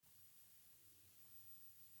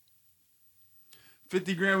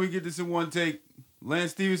50 grand, we get this in one take.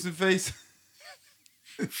 Lance Stevenson face.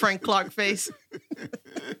 Frank Clark face.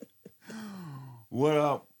 What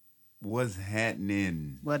up? What's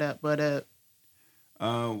happening? What up? What up?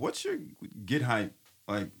 What's your get hype?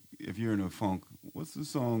 Like, if you're in a funk, what's the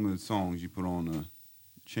song or songs you put on to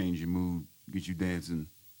change your mood, get you dancing,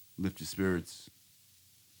 lift your spirits?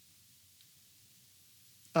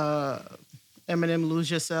 Eminem, Lose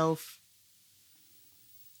Yourself.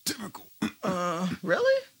 Typical.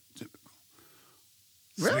 Really? Typical.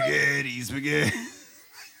 Really? Spaghetti.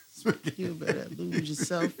 You better lose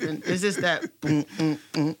yourself. And is this that?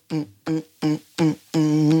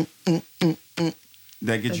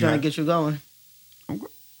 That gets you trying to hype? get you going. Okay.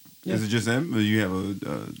 Yeah. Is it just them, or you have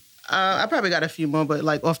a? I probably got a few more, but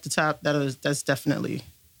like off the top, that's definitely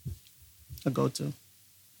a go-to.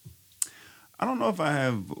 I don't know if I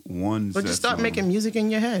have one. But just set start song. making music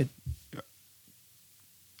in your head,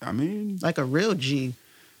 I mean, like a real G.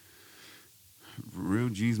 real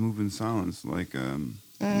G's move in silence, like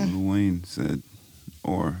Lil Wayne said,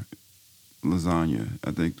 or lasagna.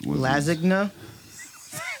 I think was Lasagna.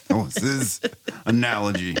 That was his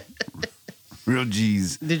analogy. Real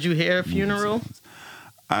G's. Did you hear move in Funeral? silence.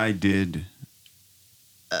 I did.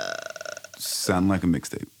 Sound like a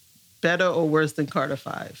mixtape. Better or worse than Carter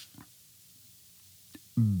 5?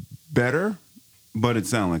 Better, but it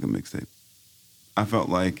sounded like a mixtape. I felt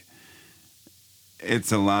like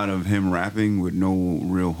it's a lot of him rapping with no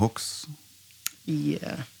real hooks.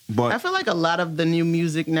 Yeah. But I feel like a lot of the new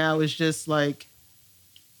music now is just like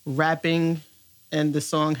rapping and the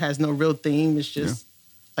song has no real theme. It's just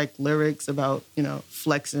like lyrics about,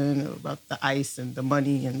 flexing, about the ice and the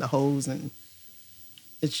money and the hoes. And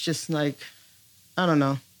it's just like, I don't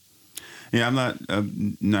know. yeah,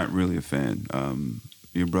 I'm not really a fan.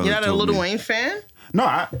 Your brother. You're not a told Lil me- Wayne fan?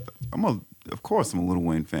 No, of course I'm a Lil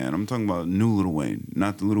Wayne fan. I'm talking about new Lil Wayne,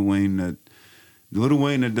 not the Lil Wayne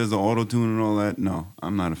that does the auto tune and all that. No,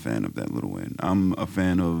 I'm not a fan of that Lil Wayne. I'm a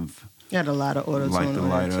fan of You had a lot of auto Light tune the on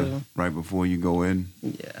there Lighter too. right before you go in.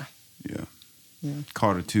 Yeah. Yeah.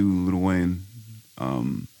 Carter 2, Lil Wayne,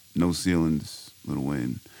 No Ceilings, Lil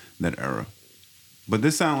Wayne, that era. But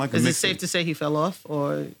this sound like a Is it mixtape. safe to say he fell off,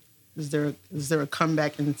 or is there a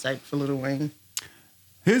comeback in sight for Lil Wayne?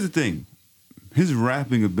 Here's the thing. His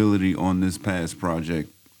rapping ability on this past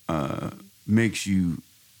project makes you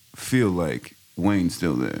feel like Wayne's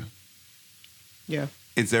still there. Yeah.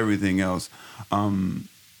 It's everything else. I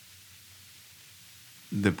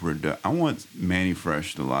want Manny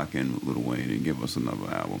Fresh to lock in with Lil Wayne and give us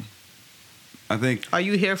another album. I think. Are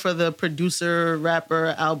you here for the producer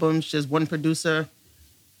rapper albums? Just one producer?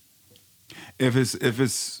 If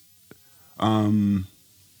it's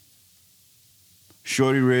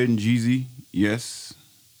Shorty Red and Jeezy, yes.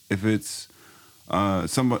 If it's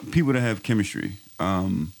some people that have chemistry,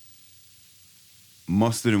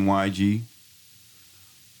 Mustard and YG,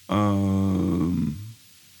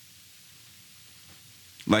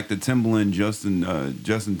 like the Timbaland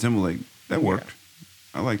Justin Timberlake, that worked.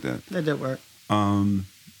 I like that. That did work. But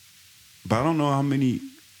I don't know how many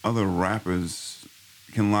other rappers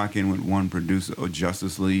can lock in with one producer, or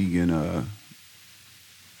Justice League and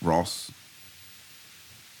Ross.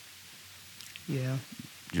 Yeah.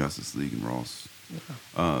 Justice League and Ross. Yeah.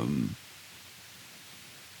 I'm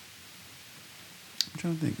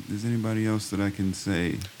trying to think if there's anybody else that I can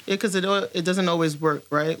say. Yeah, because it doesn't always work,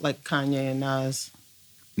 right? Like Kanye and Nas.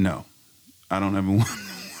 No, I don't ever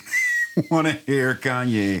want to hear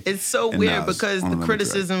Kanye. It's so and weird Nas because on the another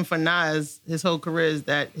criticism for Nas, his whole career, is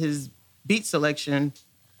that his beat selection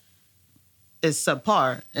is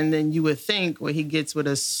subpar. And then you would think when he gets with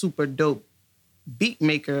a super dope beat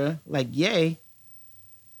maker like Ye,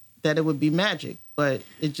 that it would be magic. But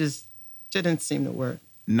it just didn't seem to work.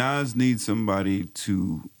 Nas needs somebody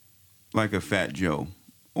to, like a Fat Joe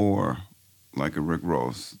or like a Rick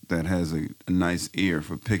Ross, that has a nice ear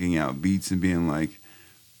for picking out beats and being like,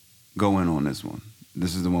 go in on this one.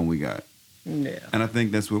 This is the one we got. Yeah. And I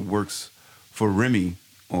think that's what works for Remy,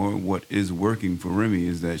 or what is working for Remy,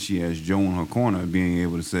 is that she has Joe in her corner being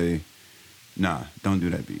able to say, nah, don't do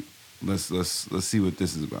that beat. Let's see what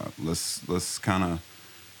this is about. Let's kind of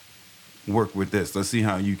work with this. Let's see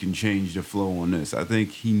how you can change the flow on this. I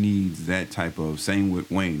think he needs that type of, same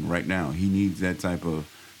with Wayne right now. He needs that type of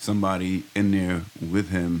somebody in there with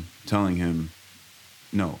him telling him,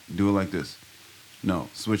 no, do it like this. No,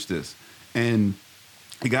 switch this. And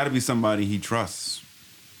it got to be somebody he trusts.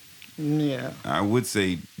 Yeah. I would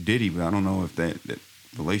say Diddy, but I don't know if that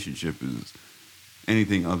relationship is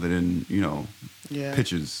anything other than, Yeah.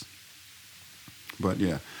 pitches. But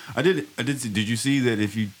yeah, I did see. Did you see that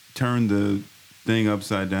if you turn the thing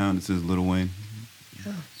upside down, it says Lil Wayne?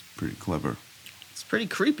 pretty clever. It's pretty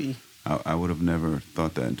creepy. I would have never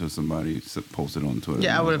thought that until somebody posted on Twitter.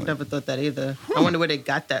 Yeah, I would have like, never thought that either. I wonder where they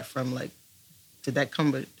got that from. Like, did that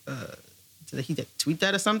come with, did he tweet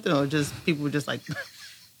that or something? Or just people were just like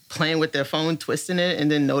playing with their phone, twisting it,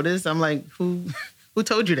 and then notice? I'm like, who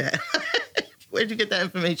told you that? Where'd you get that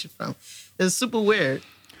information from? It's super weird.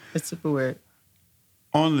 It's super weird.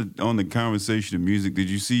 On the conversation of music, did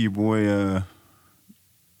you see your boy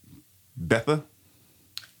Betha?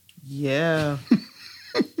 Yeah.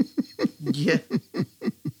 Yeah.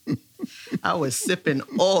 I was sipping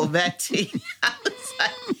all that tea. I was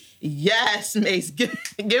like, yes, Mace, give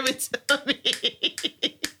it to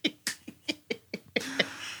me.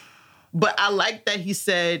 But I like that he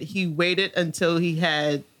said he waited until he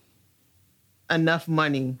had enough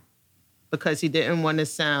money because he didn't want to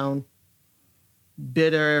sound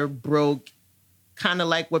bitter, broke, kind of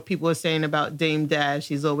like what people are saying about Dame Dash.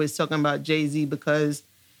 He's always talking about Jay-Z because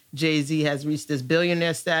Jay-Z has reached this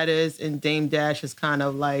billionaire status and Dame Dash is kind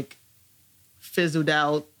of like fizzled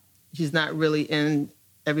out. He's not really in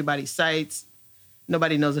everybody's sights.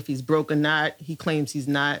 Nobody knows if he's broke or not. He claims he's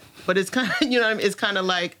not. But it's kind of, you know what I mean? It's kind of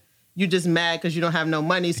like you're just mad because you don't have no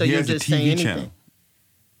money, so you're just saying anything. Channel.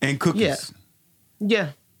 And cookies. Yeah.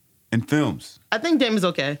 And films. I think Dame is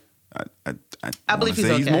okay. I believe he's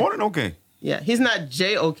okay. He's more than okay. Yeah, he's not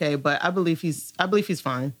J-okay, but I believe he's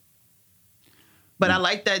fine. But I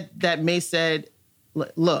like that May said,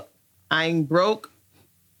 look, I ain't broke.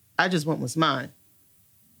 I just want what's mine.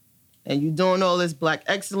 And you doing all this black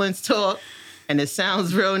excellence talk, and it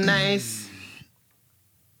sounds real nice.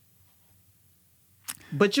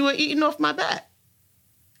 But you were eating off my back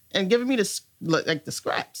and giving me the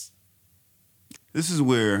scraps. This is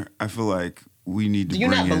where I feel like we need to. Do you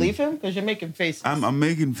not believe him? Because you're making faces. I'm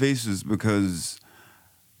making faces because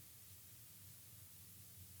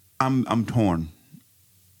I'm torn.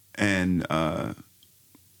 And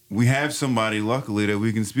we have somebody, luckily, that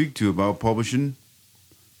we can speak to about publishing,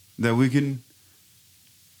 that we can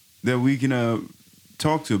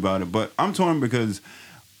talk to about it. But I'm torn because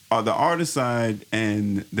the artist side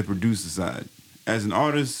and the producer side. As an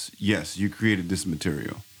artist, yes, you created this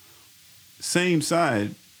material. Same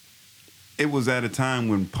side, it was at a time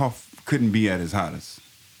when Puff couldn't be at his hottest.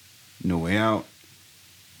 No Way Out.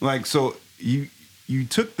 Like, so you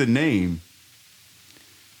took the name.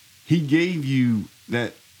 He gave you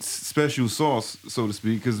that special sauce, so to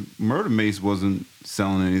speak, because Murder Mace wasn't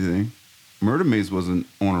selling anything. Murder Mace wasn't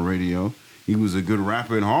on a radio. He was a good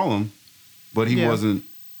rapper in Harlem, but he wasn't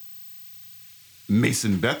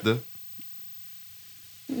Mason Betha.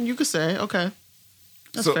 You could say, okay.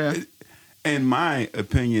 That's fair. In my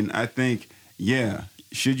opinion, I think, yeah,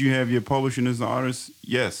 should you have your publishing as an artist?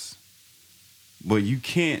 Yes. But you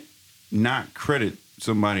can't not credit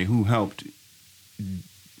somebody who helped.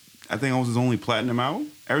 I think it was his only platinum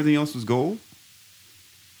album. Everything else was gold.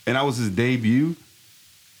 And that was his debut.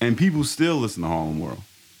 And people still listen to Harlem World.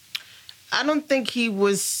 I don't think he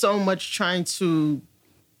was so much trying to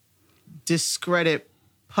discredit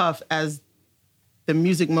Puff as the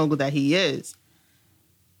music mogul that he is.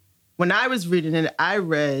 When I was reading it, I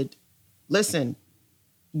read, listen,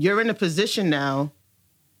 you're in a position now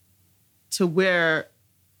to where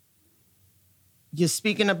you're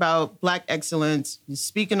speaking about black excellence. You're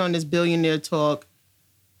speaking on this billionaire talk.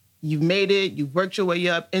 You've made it. You've worked your way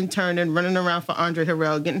up, interning, running around for Andre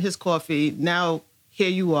Harrell, getting his coffee. Now, here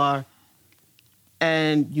you are.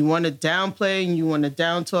 And you want to downplay and you want to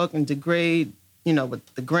down talk and degrade, you know, what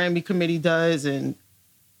the Grammy committee does.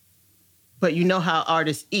 But you know how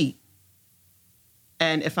artists eat.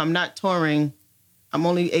 And if I'm not touring, I'm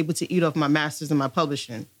only able to eat off my masters and my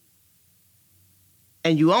publishing.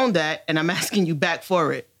 And you own that, and I'm asking you back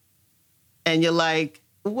for it. And you're like,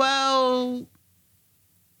 well,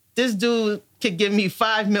 this dude could give me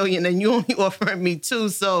 $5 million and you only offering me $2 million.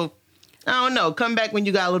 So I don't know. Come back when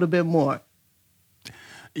you got a little bit more.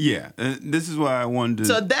 Yeah, this is why I wanted to.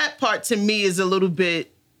 So that part to me is a little bit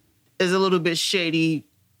shady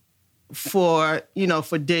for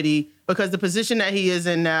Diddy, because the position that he is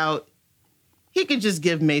in now, he could just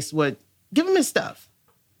give Mace give him his stuff.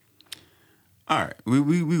 All right, we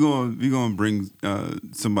gonna bring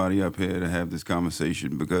somebody up here to have this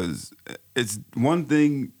conversation, because it's one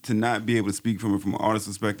thing to not be able to speak from an artist's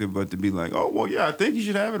perspective, but to be like, oh well, yeah, I think you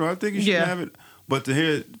should have it, or I think you should have it. But to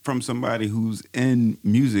hear it from somebody who's in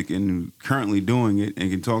music and currently doing it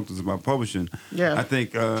and can talk to us about publishing, I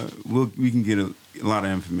think we can get a lot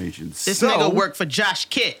of information. This nigga worked for Josh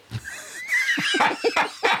Kitt.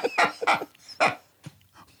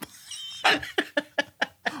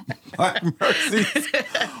 Black Mercy's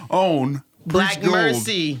own Black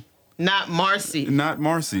Mercy. Not Marcy. Not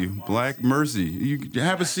Marcy. Black Mercy. You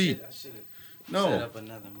have a seat. I should have No. set up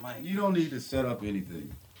another mic. You don't need to set up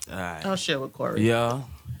anything. All right. I'll share with Corey. Yeah.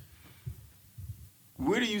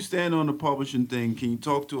 Where do you stand on the publishing thing? Can you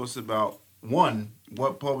talk to us about, one,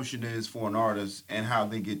 what publishing is for an artist and how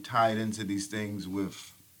they get tied into these things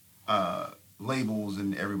with labels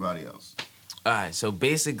and everybody else? All right. So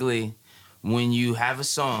basically, when you have a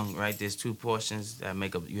song, right, there's two portions that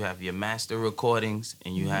make up. You have your master recordings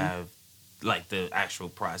and you have like the actual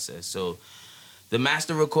process. So the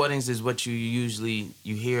master recordings is what you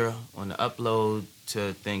hear on the upload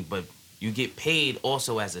to thing, but you get paid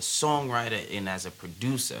also as a songwriter and as a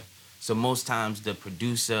producer. So most times the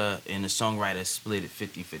producer and the songwriter split it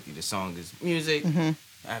 50-50. The song is music,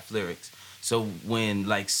 half lyrics. So when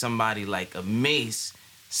like somebody like a Mace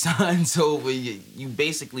signs over, you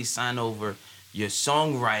basically sign over your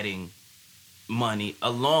songwriting money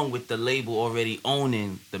along with the label already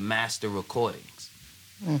owning the master recordings.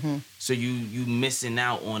 So you missing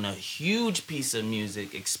out on a huge piece of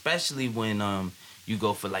music, especially when you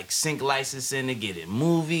go for like sync licensing to get in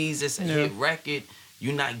movies. It's a hit record.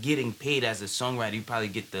 You're not getting paid as a songwriter. You probably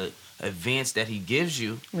get the advance that he gives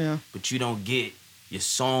you, but you don't get your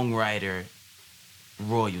songwriter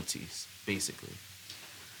royalties, basically.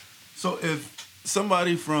 So if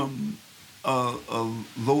somebody from a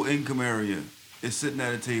low-income area is sitting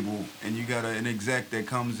at a table and you got an exec that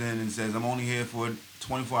comes in and says, I'm only here for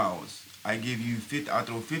 24 hours. I give you I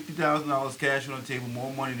throw $50,000 cash on the table,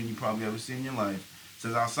 more money than you probably ever seen in your life.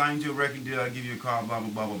 Says, I'll sign you a record deal, I'll give you a car, blah, blah,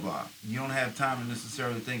 blah, blah, blah. You don't have time to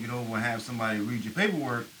necessarily think it over and have somebody read your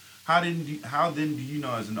paperwork. How then do you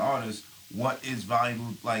know as an artist what is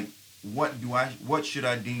valuable? Like, what should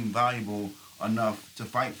I deem valuable enough to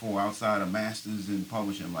fight for outside of masters and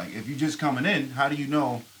publishing? Like, if you're just coming in, how do you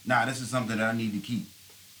know, this is something that I need to keep?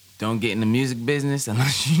 Don't get in the music business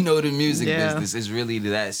unless you know the music business. It's really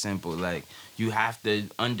that simple. Like, you have to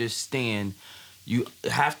understand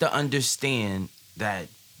that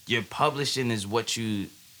your publishing is what you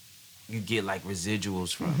get like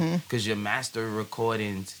residuals from. Because your master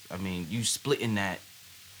recordings, I mean, you splitting that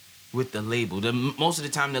with the label. Most of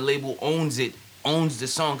the time the label owns the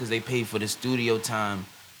song because they pay for the studio time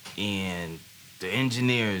and the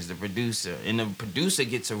engineers, the producer. And the producer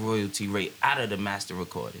gets a royalty rate out of the master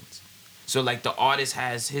recordings. So like the artist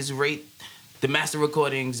has his rate. The master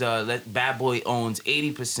recordings, Bad Boy owns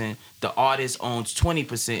 80%, the artist owns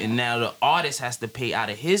 20%, and now the artist has to pay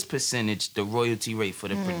out of his percentage the royalty rate for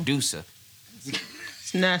the producer.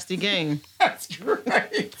 It's a nasty game. That's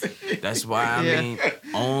right. That's why,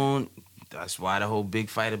 that's why the whole big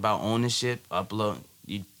fight about ownership, upload,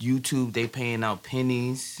 YouTube, they paying out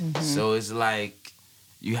pennies. So it's like,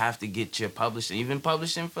 you have to get your publishing, even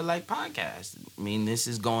publishing for like podcasts. I mean, this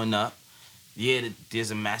is going up. Yeah,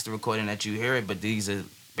 there's a master recording that you hear it, but these are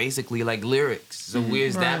basically like lyrics. So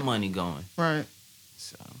where's that money going? Right.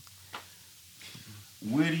 So,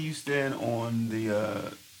 where do you stand on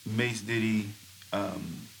the Mace Diddy?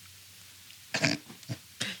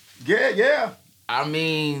 Yeah. I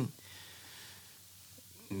mean,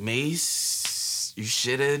 Mace, you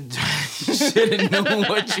should have known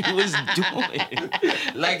what you was doing.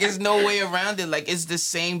 Like, there's no way around it. Like, it's the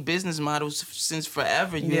same business model since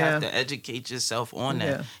forever. You have to educate yourself on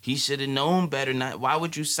that. Yeah. He should have known better. Why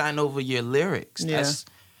would you sign over your lyrics? Yeah.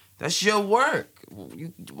 That's your work.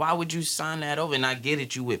 Why would you sign that over? And I get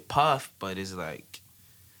it, you with Puff, but it's like,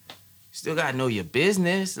 you still gotta know your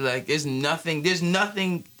business. Like, there's nothing,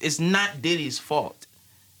 it's not Diddy's fault.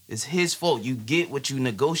 It's his fault. You get what you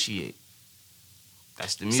negotiate.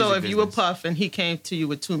 That's the music So if business. you were Puff and he came to you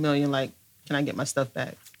with $2 million, like, can I get my stuff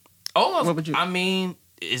back? Oh, what would you? I mean,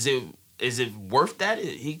 is it worth that?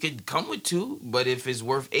 He could come with 2, but if it's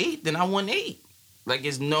worth 8, then I want 8. Like,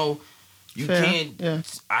 it's no, you Fair. can't. Yeah.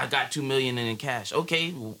 I got $2 million in cash.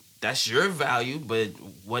 Okay, well, that's your value, but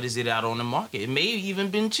what is it out on the market? It may even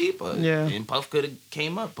been cheaper. Yeah. And Puff could have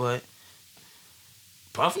came up, but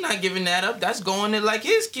Puff not giving that up. That's going to like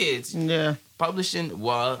his kids. Yeah. Publishing,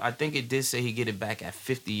 well, I think it did say he get it back at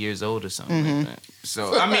 50 years old or something like that.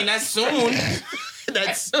 So, I mean, that's soon.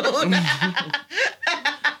 That's soon.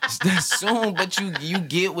 That's soon, but you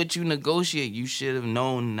get what you negotiate. You should have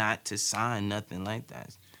known not to sign nothing like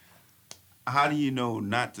that. How do you know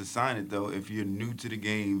not to sign it, though, if you're new to the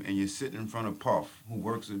game and you're sitting in front of Puff, who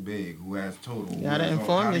works with Big, who has Total? You gotta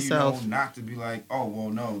inform yourself. How do you know not to be like, oh, well,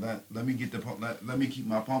 no, let me keep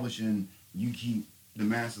my publishing, you keep the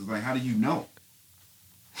masters? Like, how do you know?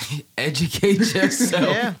 Educate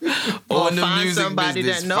yourself on the find music somebody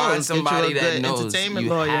business. that knows. Find somebody Get you a that good knows. entertainment You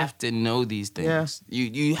lawyer. have to know these things. Yeah.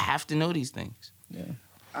 You have to know these things. Yeah.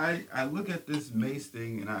 I look at this Mace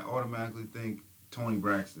thing and I automatically think Tony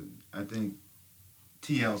Braxton. I think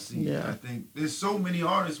TLC. Yeah. I think there's so many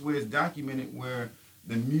artists where it's documented where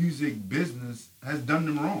the music business has done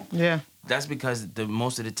them wrong. Yeah. That's because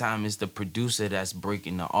most of the time it's the producer that's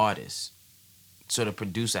breaking the artist. So the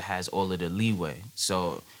producer has all of the leeway.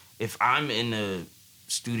 So if I'm in the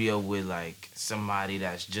studio with like somebody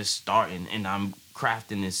that's just starting and I'm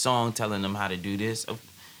crafting this song, telling them how to do this,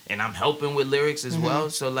 and I'm helping with lyrics as well,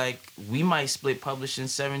 so like we might split publishing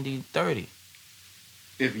 70-30.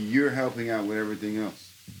 If you're helping out with everything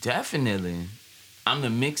else. Definitely. I'm the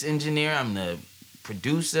mix engineer, I'm the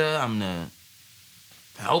producer, I'm the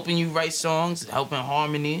helping you write songs, helping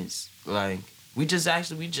harmonies. Like we just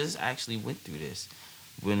actually went through this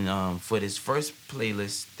when for this first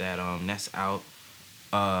playlist that's out.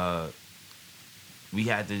 I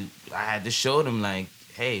had to show them like,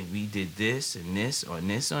 hey, we did this and this on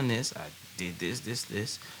this on this. I did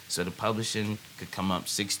this. So the publishing could come up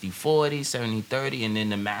 60-40, 70-30, and then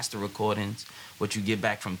the master recordings, what you get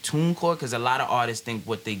back from TuneCore, because a lot of artists think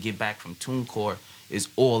what they get back from TuneCore is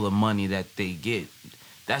all the money that they get.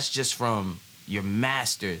 That's just from your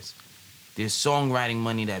masters. There's songwriting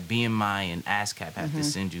money that BMI and ASCAP have to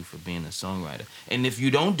send you for being a songwriter. And if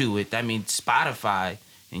you don't do it, that means Spotify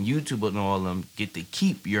and YouTube and all of them get to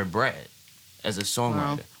keep your bread as a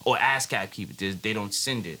songwriter. Wow. Or ASCAP keep it. They don't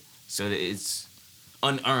send it. So it's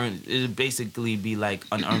unearned. It'll basically be like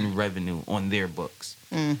unearned revenue on their books.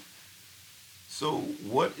 Mm. So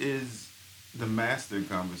what is the master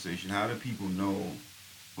conversation? How do people know,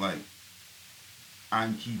 like,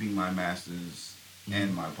 I'm keeping my masters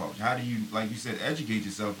and my publish? How do you, like you said, educate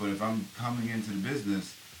yourself? But if I'm coming into the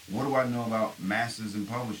business, what do I know about masters and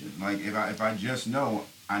publishing? Like, if I just know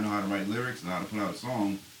I know how to write lyrics and how to put out a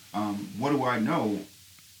song, what do I know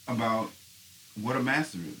about what a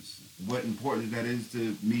master is? What importance that is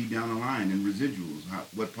to me down the line and residuals?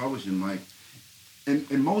 What publishing like?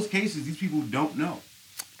 In most cases, these people don't know.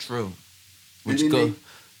 True.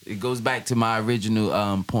 It goes back to my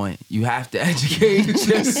original point. You have to educate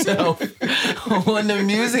yourself on the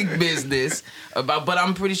music business but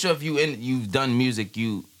I'm pretty sure if you've done music,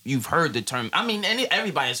 you've heard the term. I mean,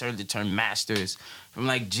 everybody's heard the term masters from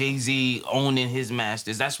like Jay-Z owning his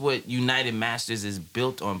masters. That's what United Masters is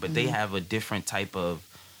built on, but they have a different type of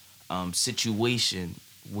situation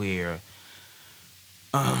where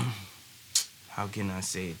how can I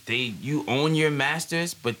say it? You own your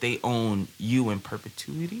masters, but they own you in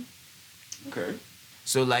perpetuity. Okay.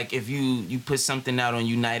 So like if you put something out on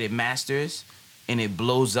United Masters and it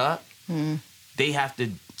blows up, they have to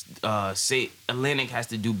say Atlantic has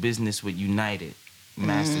to do business with United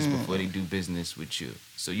Masters before they do business with you.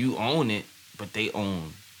 So you own it, but they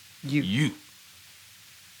own you.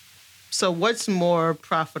 So what's more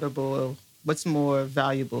profitable? What's more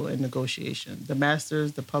valuable in negotiation? The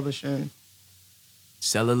masters, the publishing?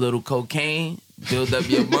 Sell a little cocaine, build up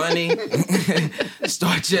your money,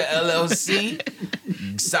 start your LLC,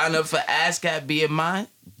 sign up for ASCAP, BMI,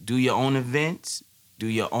 do your own events, do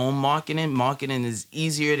your own marketing. Marketing is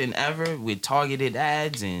easier than ever with targeted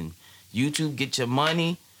ads and YouTube. Get your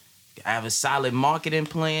money, have a solid marketing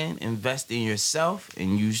plan, invest in yourself,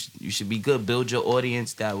 and you should be good. Build your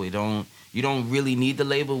audience that way. You don't really need the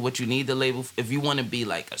label. What you need the label, if you want to be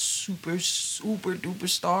like a super, super duper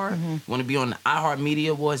star, you want to be on the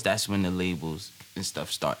iHeartMedia Awards, that's when the labels and stuff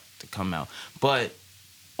start to come out. But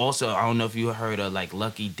also, I don't know if you heard of like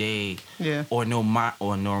Lucky Day or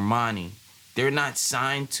Normani. They're not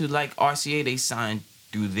signed to like RCA. They signed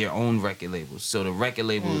through their own record labels. So the record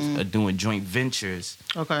labels are doing joint ventures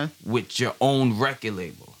with your own record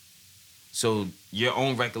label. So your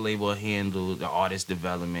own record label will handle the artist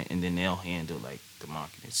development, and then they'll handle like the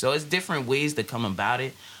marketing. So it's different ways to come about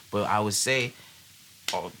it. But I would say,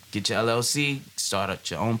 get your LLC, start up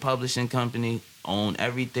your own publishing company, own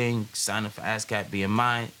everything, sign up for ASCAP,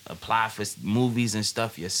 BMI, apply for movies and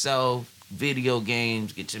stuff yourself, video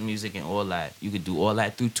games, get your music and all that. You could do all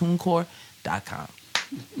that through TuneCore.com.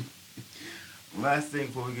 Last thing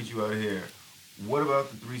before we get you out of here. What about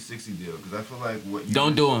the 360 deal? Because I feel like what you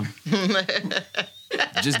don't do them.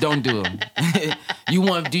 Just don't do them.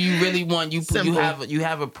 Do you really want you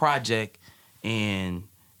have a project, and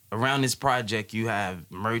around this project you have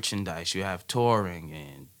merchandise, you have touring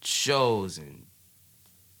and shows and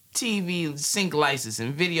TV, sync license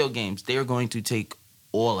and video games. They're going to take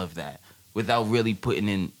all of that without really putting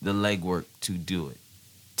in the legwork to do it.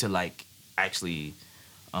 To like actually,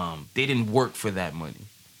 they didn't work for that money.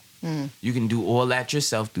 You can do all that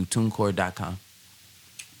yourself through TuneCore.com.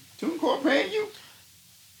 TuneCore paying you?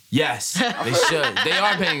 Yes, they should. They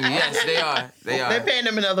are paying me. Yes, they are. They're paying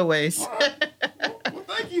them in other ways. Well,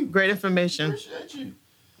 thank Thank you. Great information. Appreciate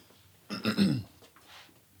you.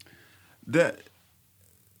 That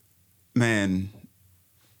man,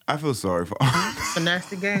 I feel sorry for It's a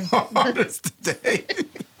nasty game. artists today.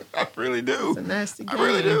 I really do. It's a nasty game. I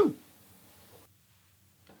really do.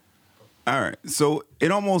 All right, so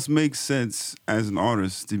it almost makes sense as an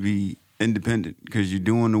artist to be independent because you're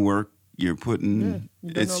doing the work, you're putting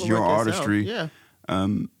You're doing all it's the your work yourself. artistry. Yeah.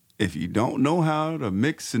 If you don't know how to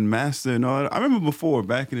mix and master and all that, I remember before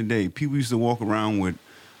back in the day, people used to walk around with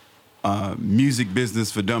music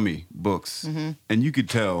business for dummy books, and you could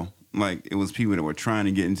tell like it was people that were trying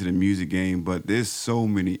to get into the music game, but there's so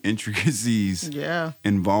many intricacies Yeah.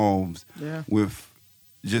 involved Yeah. with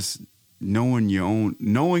just knowing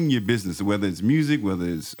your business, whether it's music, whether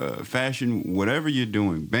it's fashion, whatever you're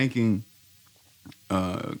doing, banking,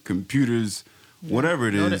 computers, whatever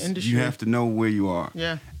it Know the is, industry. you have to know where you are.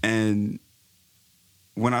 Yeah. And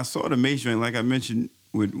when I saw the Mason, like I mentioned,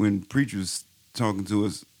 when Preach was talking to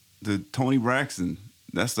us, the Tony Braxton,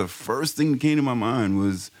 that's the first thing that came to my mind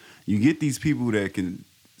was you get these people that can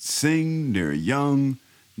sing, they're young,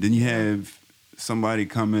 then you have somebody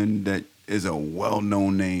come in that is a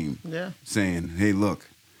well-known name Yeah. saying, hey, look,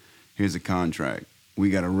 here's a contract. We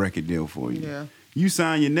got a record deal for you. Yeah. You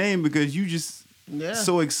sign your name because you just Yeah.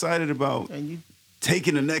 so excited about And you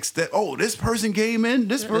taking the next step. Oh, this person came in.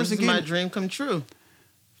 This this person is came my in. dream come true.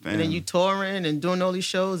 Fam, And then you touring and doing all these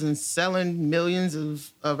shows and selling millions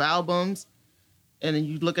of albums. And then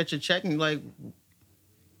you look at your check and you're like,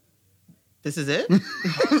 this is it?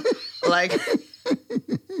 Like,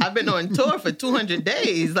 I've been on tour for 200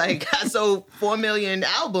 days. Like, I sold 4 million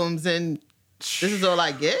albums and this is all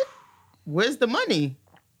I get? Where's the money?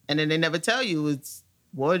 And then they never tell you it's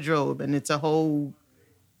wardrobe and it's a whole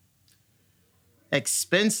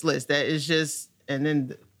expense list that is just, and then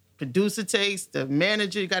the producer takes, the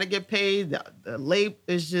manager, you got to get paid, the label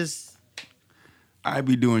is just, I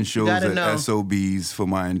be doing shows gotta at know. SOBs for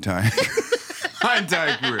my entire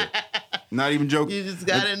career. Not even joking. you just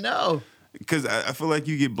got to know. Because I feel like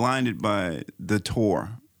you get blinded by the tour,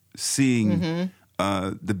 seeing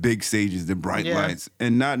the big stages, the bright Yeah. lights,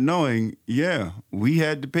 and not knowing, we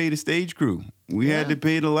had to pay the stage crew. We had Yeah. to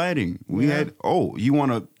pay the lighting. We Yeah. had, you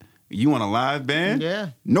want a live band?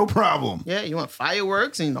 Yeah. No problem. Yeah, you want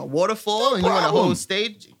fireworks and a waterfall and you want a problem. whole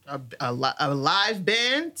stage, a live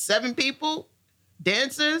band, 7 people,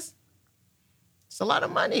 dancers. It's a lot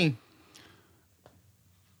of money.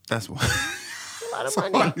 That's why. It's a lot of All I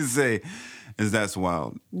money. can say is that's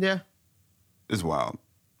wild. Yeah, It's wild.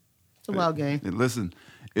 it's a wild game. And listen,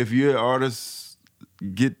 if you're an artist,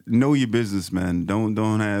 know your business, man.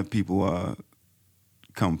 Don't have people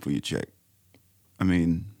come for your check. I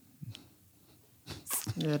mean,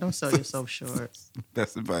 Yeah, don't sell yourself short.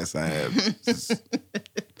 that's the advice I have.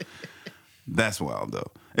 That's wild,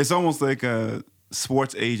 though. It's almost like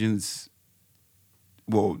sports agents.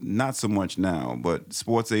 Well, not so much now, but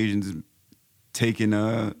sports agents taking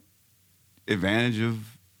advantage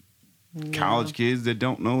of college kids that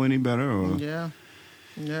don't know any better. Or Yeah,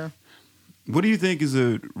 yeah. what do you think is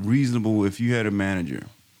a reasonable, if you had a manager,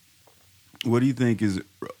 what do you think is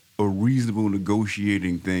a reasonable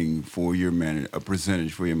negotiating thing for your manager, a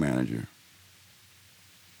percentage for your manager?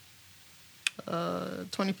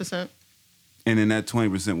 20%. And in that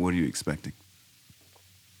 20%, what are you expecting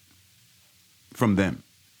from them?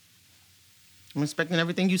 I'm expecting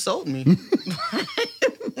everything you sold me.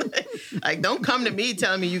 Like, don't come to me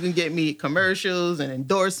telling me you can get me commercials and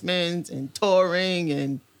endorsements and touring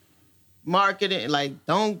and marketing. Like,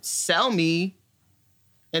 don't sell me.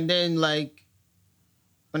 And then, like,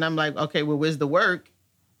 when I'm like, okay, well, where's the work?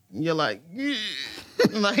 You're like, yeah.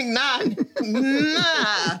 I'm like, nah.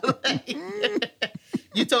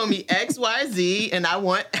 You told me X, Y, Z, and I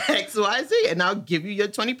want X, Y, Z, and I'll give you your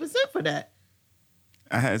 20% for that.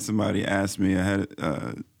 I had somebody ask me, I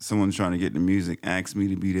had someone trying to get into music ask me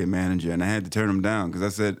to be their manager, and I had to turn them down because I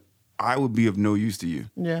said, I would be of no use to you.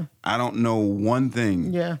 Yeah. I don't know one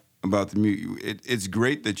thing Yeah. about the music. It's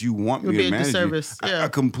great that you want It would me be to a manage you. disservice, yeah. A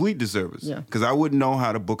complete disservice. Yeah. Because I wouldn't know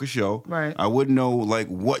how to book a show. Right. I wouldn't know like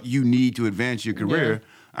what you need to advance your career.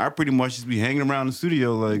 I pretty much just be hanging around the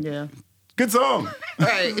studio like, Yeah. good song.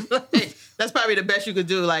 Right. Like, that's probably the best you could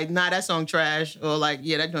do. Like, nah, that song trash. Or like,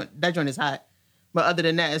 yeah, that joint is hot. But other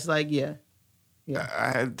than that, it's like, yeah.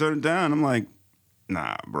 I had to turn it down. I'm like,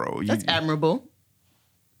 nah, bro. That's admirable.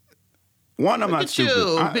 One, I'm Look not at stupid.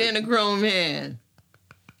 you being a grown man.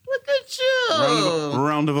 Look at you.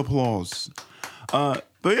 Round of applause. But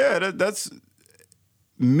yeah, that's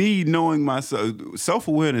me knowing myself.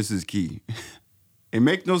 Self-awareness is key. It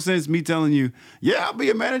makes no sense me telling you, yeah, I'll be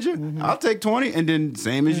a manager. I'll take 20. And then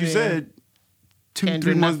same as you Yeah. said, Can't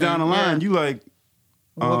 3 do months down the nothing. line, Yeah. you like,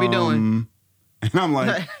 What we doing? and I'm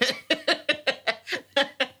like,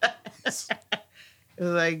 It's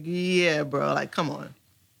like, yeah, bro. Like, come on.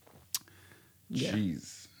 Yeah.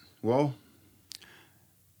 jeez. Well,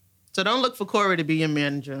 So don't look for Corey to be your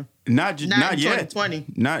manager. not in yet. 2020.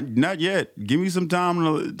 Not yet. Give me some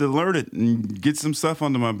time to learn it and get some stuff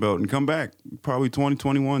under my belt and come back. Probably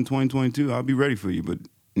 2021, 2022. I'll be ready for you. But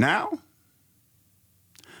now,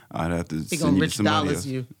 I'd have to He send gonna you to Rich somebody Dollars else.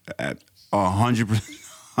 you. At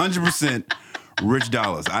 100%, Rich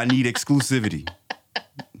Dollars. I need exclusivity.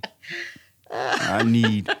 I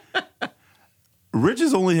need. Rich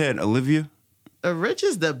has only had Olivia. Rich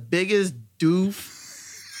is the biggest doof.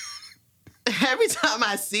 Every time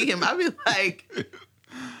I see him, I be like,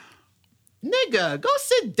 nigga, go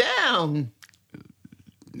sit down.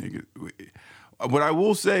 Nigga. What I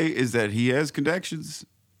will say is that he has connections.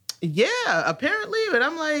 Yeah, apparently. But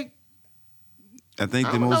I'm like, I think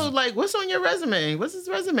I the don't most. know, like, what's on your resume? What's his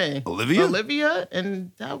resume? Olivia? Olivia?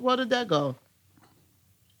 And how well did that go?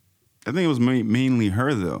 I think it was mainly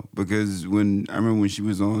her though, because I remember when she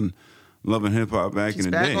was on Love and Hip Hop back She's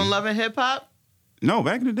in the back day. on Love and Hip Hop? No,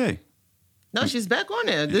 back in the day. No, she's back on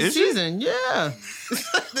there Is this she? season. Yeah.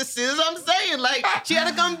 This is what I'm saying. Like, she had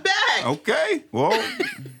to come back. Okay, well.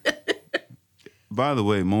 By the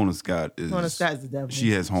way, Mona Scott is. Mona Scott's the devil.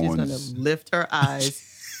 She has horns. She's going to lift her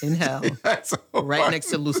eyes in hell That's all right next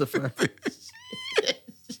to Lucifer.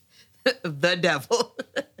 The devil.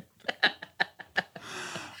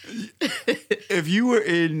 If you were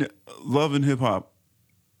in Love and Hip Hop,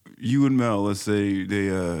 you and Mel, let's say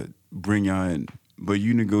they bring you in, but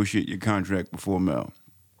you negotiate your contract before Mel,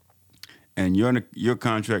 and your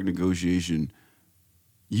contract negotiation,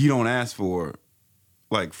 you don't ask for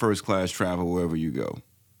like first class travel wherever you go,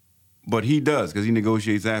 but he does because he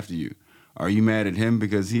negotiates after you. Are you mad at him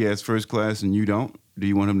because he has first class and you don't? Do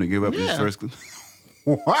you want him to give up his Yeah. first class?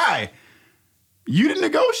 Why? You didn't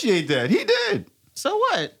negotiate that. He did. So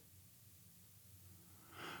what?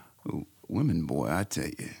 Oh, women, boy, I tell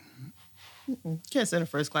you. Can't sit in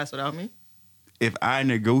first class without me. If I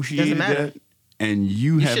negotiated Doesn't matter. that and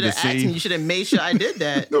you You have should the have asked me. same, You should have made sure I did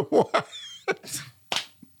that.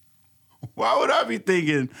 why would I be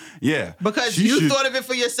thinking? Yeah, Because she you should- thought of it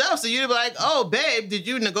for yourself. So you'd be like, oh, babe, did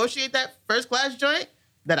you negotiate that first class joint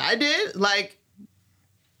that I did? Like,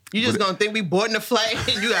 you just But- gonna think we boarding the flight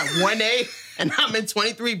and you got 1A and I'm in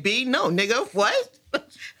 23B? No, nigga, what?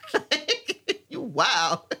 You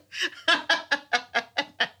wow.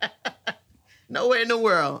 Nowhere in the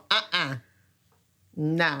world.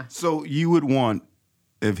 Nah. So you would want,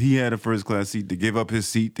 if he had a first class seat, to give up his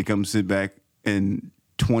seat to come sit back in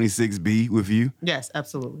 26B with you? Yes,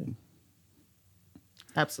 absolutely.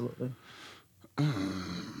 Absolutely. I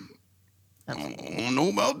don't know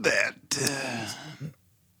about that.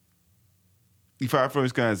 If I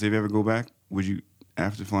first class, if you ever go back, would you,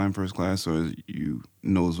 after flying first class, or is you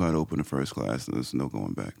nose wide open to first class and there's no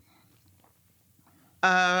going back?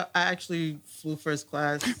 I actually flew first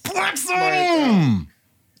class. Flex But,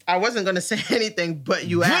 I wasn't gonna say anything, but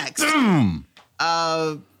you asked.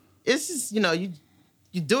 It's just, you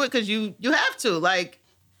do it because you have to. Like,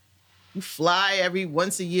 you fly every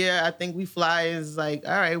once a year. I think we fly is like,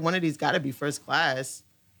 all right, one of these got to be first class.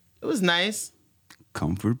 It was nice.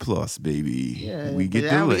 Comfort Plus, baby. Yeah, We get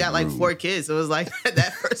now the we leg got like room. 4 kids, so it was like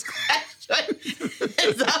that first class trip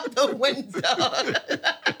is out the window.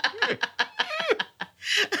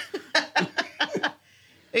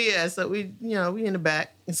 Yeah, so we in the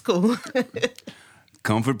back. It's cool.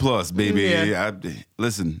 Comfort Plus, baby. Yeah.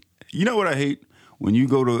 Listen, you know what I hate? When you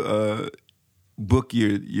go to book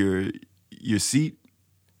your seat,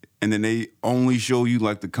 and then they only show you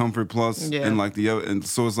like the Comfort Plus Yeah. and like the other, and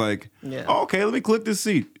so it's like, Yeah. oh, okay, let me click this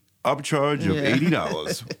seat. Upcharge of Yeah.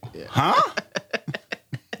 $80. Huh?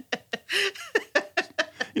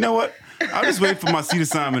 You know what? I'll just wait for my seat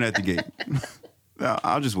assignment at the gate.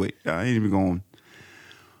 I'll just wait. I ain't even going.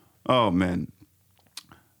 Oh man.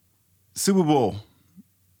 Super Bowl.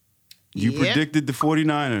 You Yep. predicted the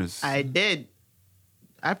 49ers. I did.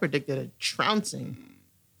 I predicted a trouncing.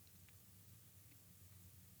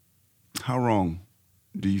 How wrong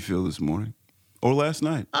do you feel this morning? Or last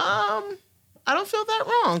night? I don't feel that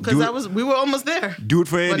wrong Do because it. we were almost there. Do it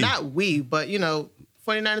for Well, Andy. not we, but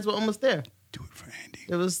 49ers were almost there. Do it for Andy.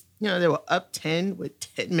 It was, they were up 10 with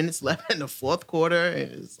 10 minutes left in the fourth quarter.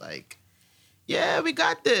 And it's like, yeah, we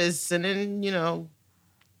got this. And then,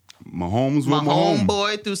 Mahomes my with Mahomes.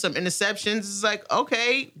 homeboy threw some interceptions. It's like,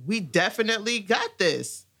 okay, we definitely got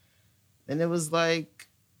this. And it was like,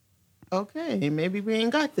 okay, maybe we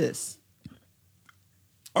ain't got this.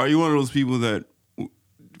 Are you one of those people that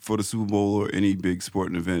for the Super Bowl or any big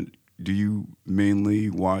sporting event, do you mainly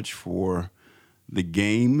watch for the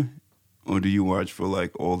game, or do you watch for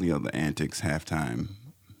like all the other antics, halftime?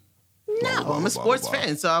 No, I'm a sports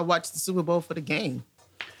fan, so I watch the Super Bowl for the game.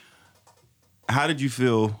 How did you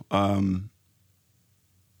feel?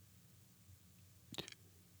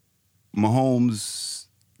 Mahomes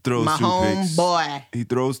throws two picks. Boy. He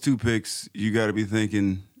throws 2 picks. You got to be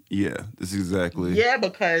thinking, yeah, this is exactly. Yeah,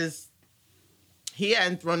 because he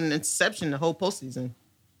hadn't thrown an interception the whole postseason.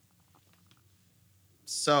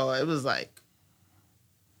 So it was like,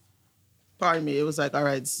 pardon me, it was like, all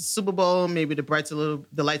right, it's Super Bowl, maybe the lights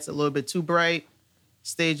a little bit too bright,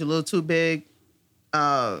 stage a little too big.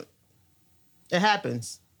 It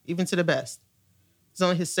happens, even to the best. It's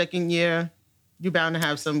only his second year. You're bound to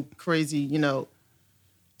have some crazy,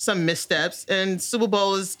 some missteps. And Super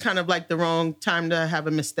Bowl is kind of like the wrong time to have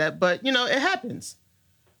a misstep, but, it happens.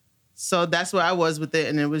 So that's where I was with it.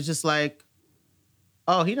 And it was just like,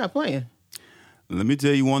 oh, he's not playing. Let me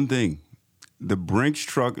tell you one thing. The Brinks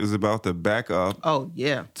truck is about to back up. Oh,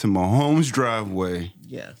 yeah. To Mahomes' driveway.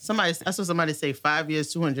 Yeah. I saw somebody say 5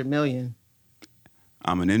 years, $200 million.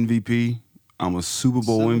 I'm an MVP. I'm a Super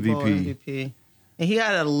Bowl MVP. And he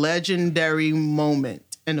had a legendary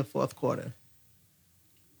moment in the fourth quarter.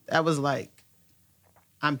 That was like,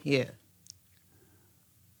 I'm here.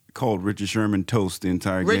 Called Richard Sherman toast the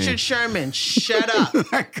entire game. Richard Sherman, shut up.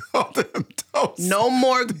 I called him toast. No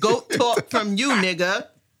more goat talk from you, nigga.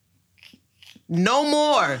 No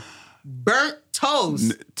more. Burnt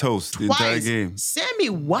toast. Toast the Twice. entire game. Sammy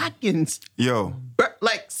Watkins. Yo.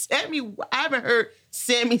 I haven't heard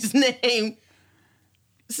Sammy's name.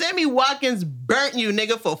 Sammy Watkins burnt you,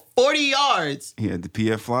 nigga, for 40 yards. He had the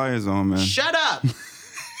PF Flyers on, man. Shut up.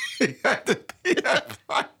 He had the PF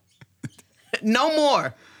Flyers. No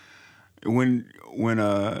more. When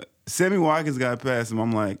Sammy Watkins got past him,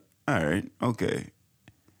 I'm like, all right, okay.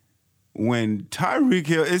 When Tyreek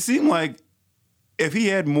Hill, it seemed like if he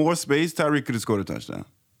had more space, Tyreek could have scored a touchdown.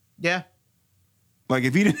 Yeah. Like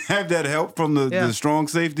if he didn't have that help from the strong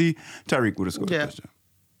safety, Tyreek would have scored a touchdown.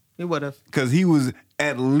 He would have. Because he was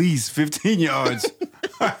at least 15 yards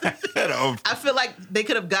ahead of. I feel like they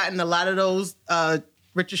could have gotten a lot of those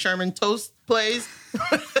Richard Sherman toast plays.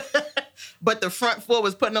 But the front four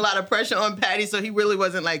was putting a lot of pressure on Patty, so he really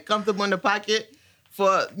wasn't like comfortable in the pocket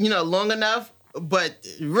for, long enough. But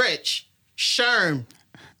Rich, Sherm,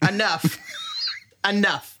 enough.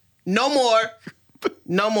 Enough. No more.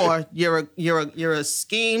 No more. You're a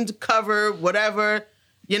schemed cover, whatever.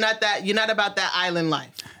 You're not about that island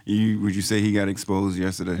life. Would you say he got exposed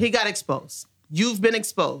yesterday? He got exposed. You've been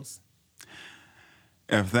exposed.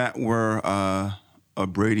 If that were a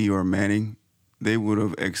Brady or a Manning, they would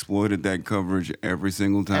have exploited that coverage every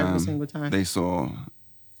single time. Every single time. They saw.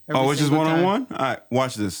 It's just one-on-one? All right,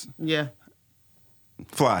 watch this. Yeah.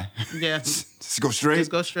 Fly. Yeah. Just go straight. Just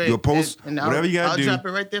go straight. You'll post and whatever you got to do. I'll drop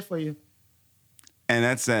it right there for you. And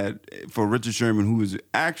that's sad for Richard Sherman, who is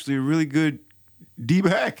actually a really good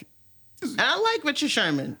D-back. And I like Richard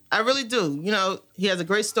Sherman. I really do. He has a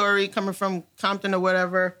great story coming from Compton or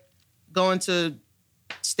whatever, going to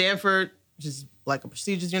Stanford, which is like a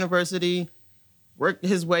prestigious university, worked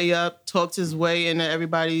his way up, talked his way into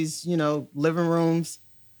everybody's, living rooms.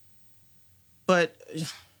 But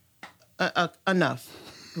enough.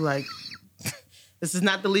 Like, this is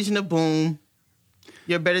not the Legion of Boom.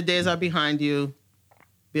 Your better days are behind you.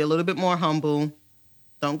 Be a little bit more humble.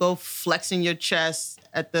 Don't go flexing your chest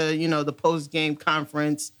at the, the post-game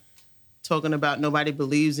conference, talking about nobody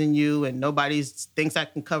believes in you and nobody thinks I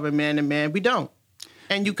can cover man to man. We don't.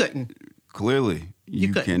 And you couldn't. Clearly,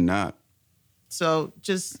 you cannot. So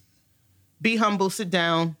just be humble, sit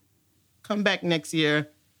down, come back next year,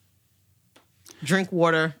 drink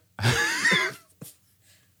water.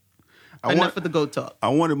 Enough of the GOAT talk. I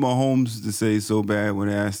wanted Mahomes to say so bad when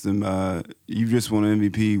they asked him, you just won an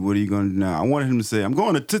MVP, what are you going to do now? I wanted him to say, I'm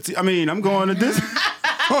going to Tootsie. I'm going to Disney.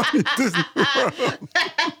 Disney World.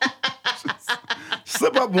 Just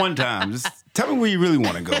slip up one time. Just tell me where you really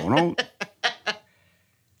want to go.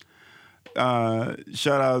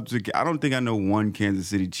 Shout out to, I don't think I know one Kansas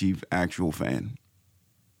City Chief actual fan.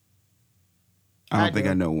 I don't think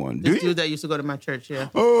I know one. This dude that used to go to my church, yeah.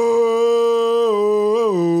 But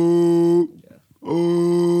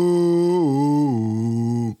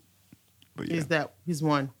yeah. He's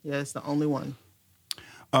one. Yeah, it's the only one.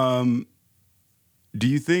 Do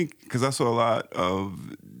you think, because I saw a lot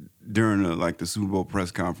of, during the Super Bowl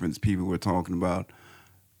press conference, people were talking about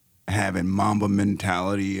having Mamba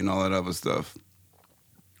mentality and all that other stuff.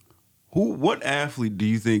 What athlete do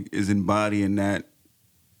you think is embodying that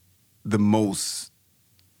the most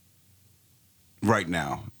right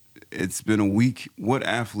now? it's been a week. What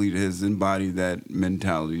athlete has embodied that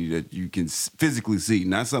mentality that you can physically see?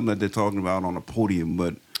 Not something that they're talking about on a podium,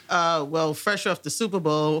 but Well, fresh off the Super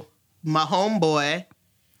Bowl, my homeboy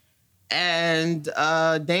and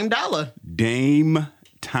Dame Dollar. Dame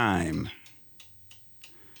time.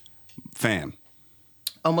 Fam.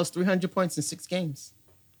 Almost 300 points in 6 games.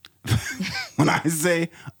 When I say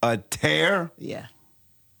a tear, Yeah.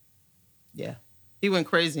 Yeah. He went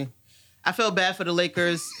crazy. I felt bad for the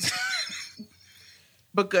Lakers.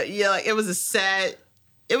 Because, like, it was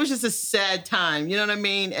just a sad time. You know what I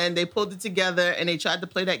mean? And they pulled it together and they tried to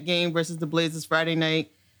play that game versus the Blazers Friday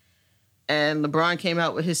night. And LeBron came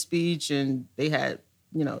out with his speech and they had,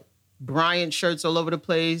 Bryant shirts all over the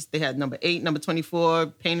place. They had number 8, number 24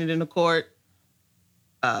 painted in the court.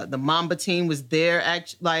 The Mamba team was there.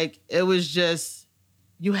 It was just,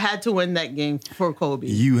 you had to win that game for Kobe.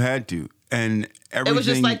 you had to. And everything. It was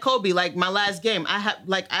just like Kobe, like my last game. I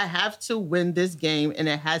have to win this game, and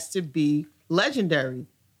it has to be legendary.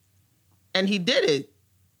 And he did it.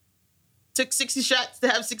 Took 60 shots to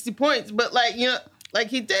have 60 points, but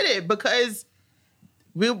he did it because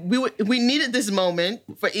we needed this moment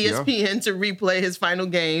for ESPN to replay his final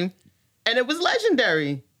game, and it was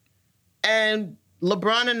legendary. And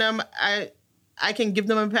LeBron and them, I can give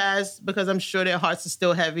them a pass because I'm sure their hearts are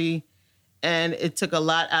still heavy. And it took a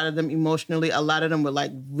lot out of them emotionally. A lot of them were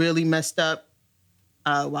really messed up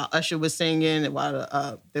while Usher was singing, and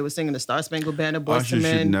while they were singing the Star Spangled Banner. Usher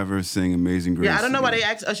should never sing Amazing Grace. Yeah, I don't know why they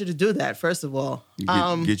asked Usher to do that. First of all,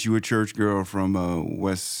 Get you a church girl from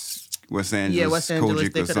West Angeles. Yeah, West Angeles.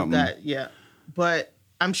 Kojic They or could have something. got but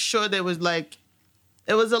I'm sure there was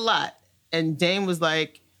it was a lot. And Dame was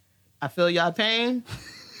like, "I feel y'all pain,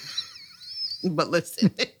 but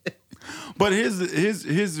listen." But here's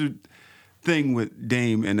the thing with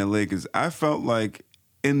Dame and the Lakers. I felt like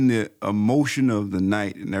in the emotion of the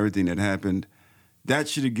night and everything that happened, that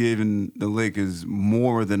should have given the Lakers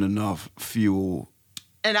more than enough fuel.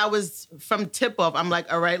 And I was, from tip-off, I'm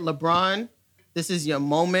like, all right, LeBron, this is your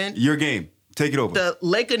moment. Your game. Take it over. The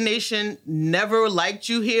Laker Nation never liked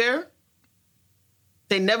you here.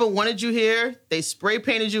 They never wanted you here. They spray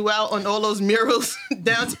painted you out on all those murals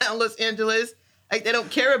downtown Los Angeles. Like, they don't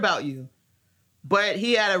care about you. But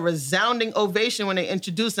he had a resounding ovation when they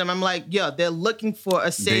introduced him. I'm like, yo, they're looking for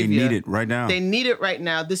a savior. They need it right now. They need it right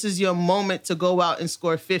now. This is your moment to go out and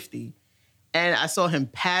score 50. And I saw him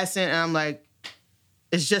passing, and I'm like,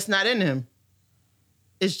 it's just not in him.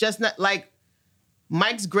 It's just not,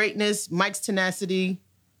 Mike's greatness, Mike's tenacity,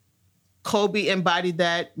 Kobe embodied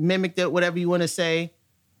that, mimicked it, whatever you want to say.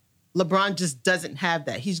 LeBron just doesn't have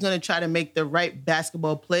that. He's going to try to make the right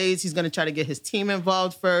basketball plays. He's going to try to get his team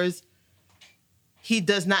involved first. He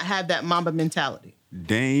does not have that Mamba mentality.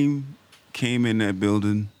 Dame came in that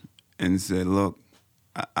building and said, look,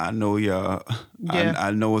 I know y'all. Yeah.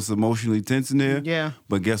 I know it's emotionally tense in there. Yeah.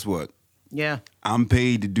 But guess what? Yeah. I'm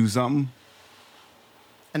paid to do something.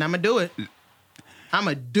 And I'm going to do it. I'm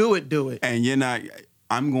going to do it. And you're not.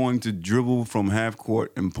 I'm going to dribble from half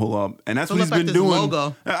court and pull up. And that's Pull what he's up been at this doing.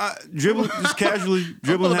 logo. Dribble, just casually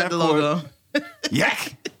dribbling Pull up half at the court. logo.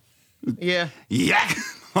 Yak. Yeah. Yak.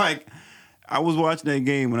 I was watching that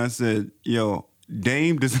game and I said, yo,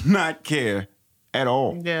 Dame does not care at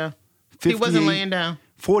all. Yeah. He wasn't laying down.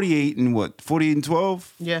 48 and what? 48 and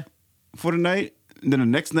 12 Yeah. for the night? And then the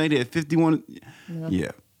next night he had 51.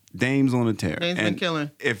 Yeah. Dame's on a tear. Dame's been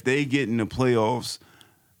killing. If they get in the playoffs,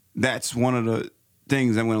 that's one of the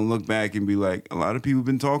things I'm going to look back and be like, a lot of people have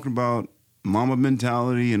been talking about Mamba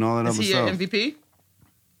mentality and all that Is other he stuff. your MVP?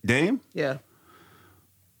 Dame? Yeah.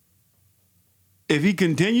 If he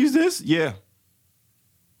continues this, yeah.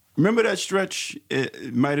 Remember that stretch?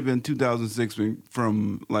 It might have been 2006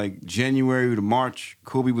 from January to March,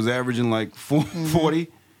 Kobe was averaging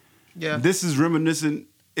 40. Yeah. This is reminiscent.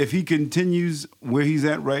 If he continues where he's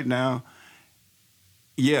at right now,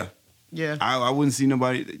 yeah. Yeah. I wouldn't see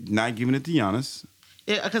nobody not giving it to Giannis.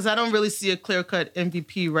 Yeah, because I don't really see a clear-cut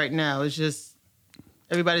MVP right now. It's just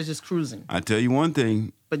everybody's just cruising. I tell you one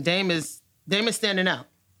thing. But Dame is standing out.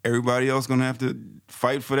 Everybody else gonna have to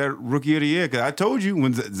fight for that Rookie of the Year. Because I told you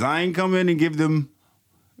when Zion come in and give them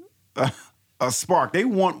a spark, they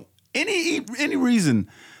want any reason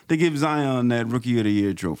to give Zion that Rookie of the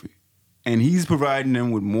Year trophy, and he's providing them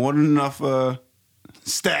with more than enough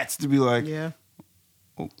stats to be like, Yeah.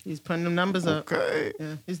 He's putting them numbers up. okay.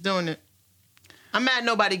 Yeah, he's doing it. I'm mad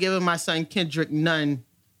nobody giving my son Kendrick Nunn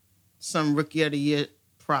some Rookie of the Year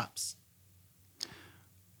props.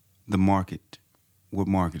 The market. What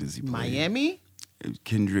market is he playing? Miami?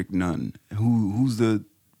 Kendrick Nunn. Who's the...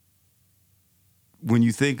 When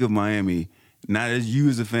you think of Miami, not as you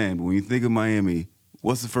as a fan, but when you think of Miami,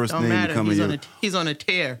 What's the first Don't name matter. to come in He's on a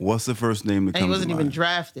tear. What's the first name that And comes he wasn't to even mind?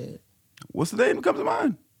 drafted. What's the name that comes to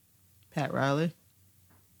mind? Pat Riley,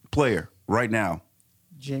 Player right now.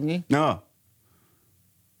 Jimmy. No.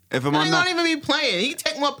 If I'm And a he don't even be playing. He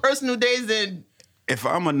take more personal days than if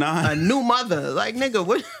I'm a a non new mother. Like, nigga,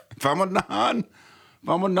 what? if I'm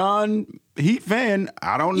a non Heat fan,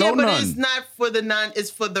 I don't know Yeah, but none. it's not for the it's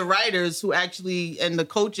for the writers who actually, and the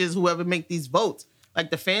coaches, whoever make these votes. Like,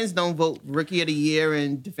 the fans don't vote Rookie of the Year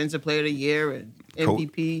and Defensive Player of the Year and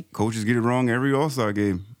MVP. Coaches get it wrong every All-Star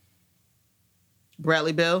game.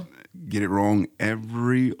 Bradley Beal. Get it wrong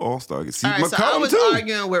every All-Star game. See, All right, so I McCollum was too.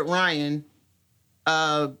 arguing with Ryan,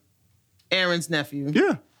 Aaron's nephew.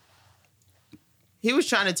 Yeah. He was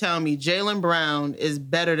trying to tell me Jaylen Brown is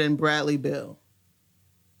better than Bradley Beal.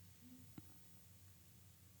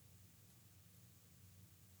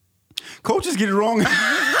 Coaches get it wrong.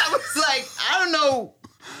 I was like, I don't know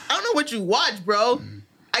what you watch, bro.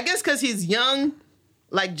 I guess because he's young.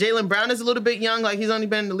 Like, Jaylen Brown is a little bit young. Like, he's only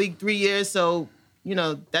been in the league 3 years. So, you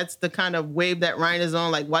know, that's the kind of wave that Ryan is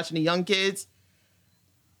on, like watching the young kids.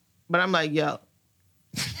 But I'm like, yo.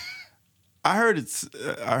 I heard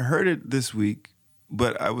it this week,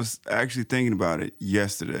 but I was actually thinking about it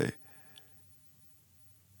yesterday.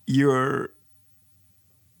 Your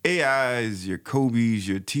AIs, your Kobe's,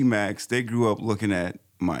 your T-Macs, they grew up looking at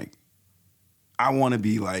Mike. I want to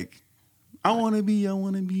be like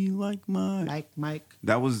Mike. Like Mike.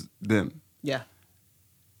 That was them. Yeah.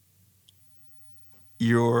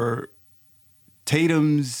 Your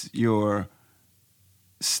Tatums, your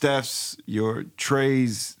Stephs, your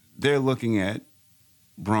Trays, they're looking at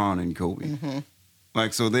Bron and Kobe. Mm-hmm.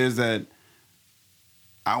 Like, so there's that.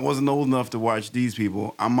 I wasn't old enough to watch these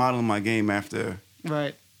people. I'm modeling my game after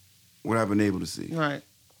Right. what I've been able to see. Right.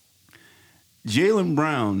 Jaylen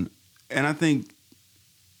Brown, and I think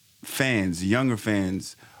fans, younger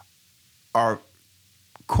fans, are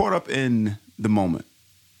caught up in the moment.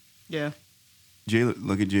 Yeah.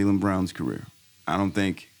 Look at Jaylen Brown's career. I don't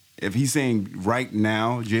think, if he's saying right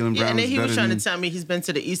now Jaylen Yeah, Brown and then is he better was trying than, to tell me he's been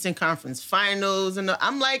to the Eastern Conference Finals, and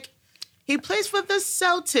I'm like, he plays for the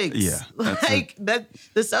Celtics. Yeah, that's like that.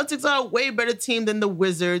 The Celtics are a way better team than the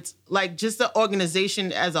Wizards. Like, just the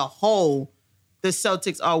organization as a whole, the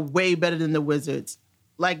Celtics are way better than the Wizards.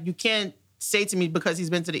 Like, you can't say to me because he's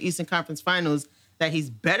been to the Eastern Conference Finals that he's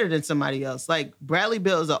better than somebody else. Like, Bradley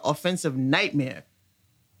Beal is an offensive nightmare.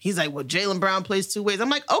 He's like, well, Jaylen Brown plays two ways. I'm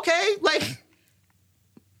like, okay, like,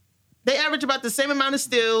 they average about the same amount of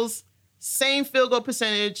steals, same field goal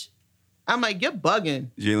percentage. I'm like, you're bugging.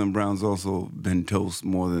 Jaylen Brown's also been toast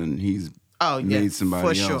more than he's made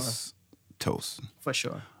somebody else toast. For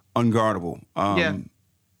sure. Unguardable. Yeah.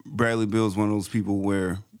 Bradley Beal's one of those people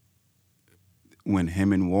where when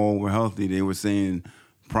him and Wall were healthy, they were saying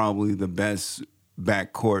probably the best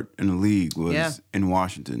backcourt in the league was in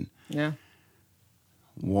Washington. Yeah.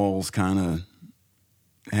 Wall's kind of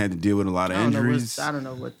had to deal with a lot of injuries. I don't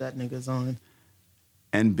know what that nigga's on.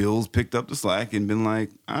 And Bill's picked up the slack and been like,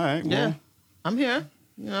 all right, well, Yeah. I'm here.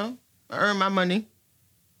 You know, I earn my money.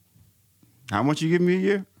 how much you give me a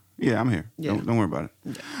year? Yeah, I'm here. Yeah. Don't worry about it.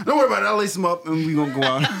 Yeah. Don't worry about it. I'll lace him up and we're going to go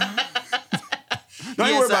out.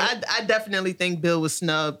 Don't worry about it. I definitely think Bill was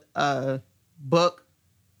snubbed. Devin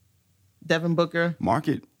Booker.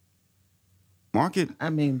 Market. I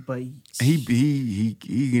mean, but He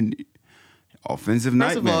can offensive first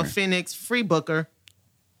nightmare. of all, Phoenix, free Booker.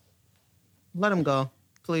 Let him go,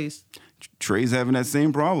 please. Trey's having that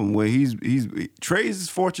same problem where Trey's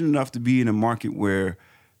fortunate enough to be in a market where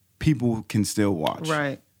people can still watch.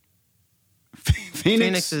 Right.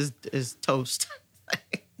 Phoenix is toast.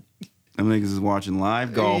 Them niggas is watching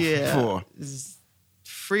live golf for It's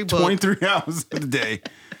free book. 23 hours a day.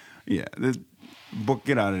 Yeah, this book,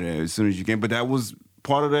 get out of there as soon as you can. But that was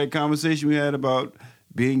part of that conversation we had about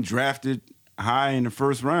being drafted high in the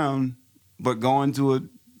first round, but going to a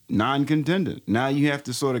non-contender. Now you have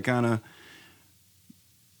to sort of kind of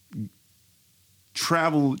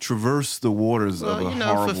traverse the waters of a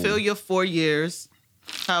horrible... fulfill your 4 years,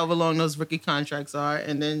 however long those rookie contracts are,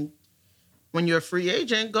 and then when you're a free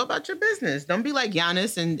agent, go about your business. Don't be like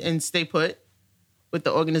Giannis and stay put with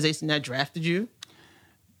the organization that drafted you.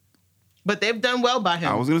 But they've done well by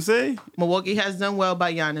him. I was going to say. Milwaukee has done well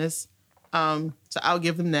by Giannis. So I'll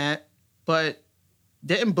give them that. But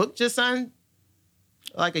didn't Book just sign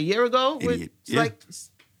like a year ago? Idiot.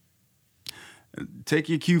 Take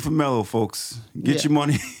your cue from Melo, folks. Get your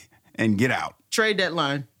money and get out. Trade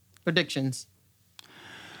deadline. Predictions.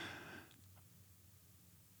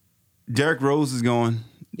 Derrick Rose is going.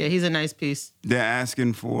 Yeah, he's a nice piece. They're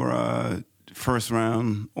asking for first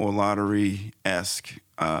round or lottery-esque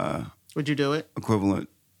Would you do it equivalent.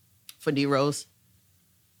 for D Rose?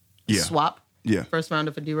 Yeah. Swap Yeah. first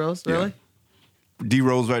rounder for D Rose. Really? D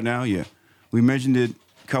Rose right now, yeah. We mentioned it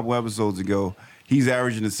a couple episodes ago. He's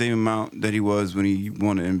averaging the same amount that he was when he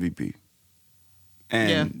won the MVP.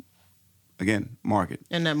 And again, market.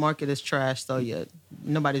 And that market is trash, so yeah,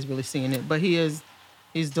 nobody's really seeing it. But he's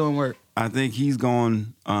doing work. I think he's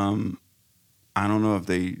gone. I don't know if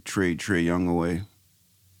they trade Trae Young away.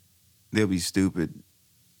 They'll be stupid.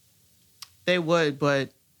 They would,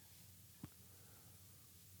 but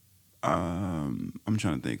I'm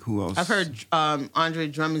trying to think who else. I've heard Andre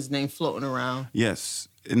Drummond's name floating around. Yes.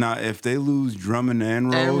 Now, if they lose Drummond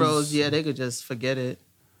and Rose, And Rose, yeah, they could just forget it.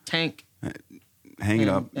 Tank. hang it and-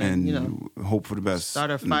 up and, and you know, hope for the best. Start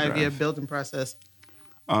a in the 5-year draft. building process.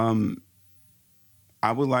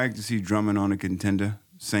 I would like to see Drummond on a contender.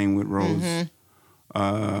 Same with Rose.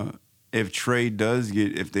 If Trae does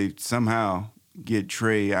if they somehow get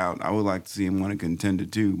Trae out, I would like to see him on a contender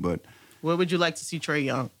too. But Where would you like to see Trae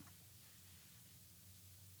Young?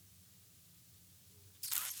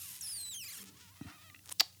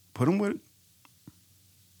 put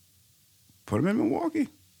him in Milwaukee.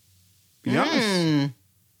 Be honest.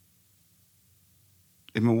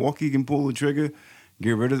 If Milwaukee can pull the trigger,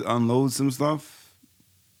 get rid of, unload some stuff,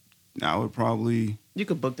 I would probably, You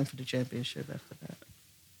could book them for the championship after that.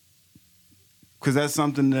 because that's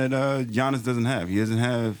something that Giannis doesn't have. He doesn't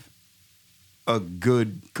have a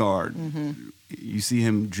good guard. You see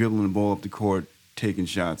him dribbling the ball up the court, taking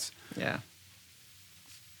shots. Yeah.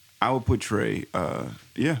 I would put Trae,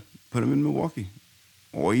 put him in Milwaukee.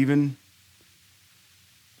 Or even,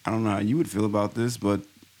 I don't know how you would feel about this, but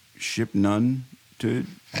ship Nunn to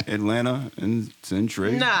Atlanta and send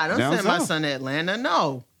Trae Nah, don't down send my south. son to Atlanta.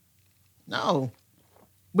 No.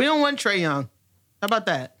 We don't want Trae Young. How about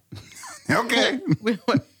that? Okay. We don't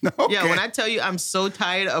want- Okay. Yeah, when I tell you I'm so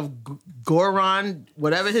tired of Goran,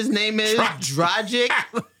 whatever his name is, Dragic.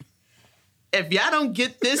 If y'all don't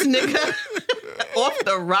get this nigga off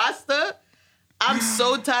the roster, I'm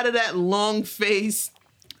so tired of that long face.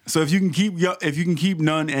 So if you can keep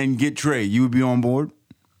Nunn and get Trae, you would be on board?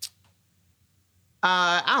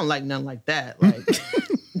 I don't like none like that. Like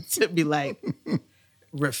to be like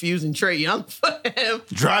refusing Trae Young for him.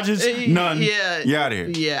 Dragic, Nunn. Yeah. You out of here.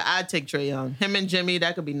 Yeah, I'd take Trae Young. Him and Jimmy,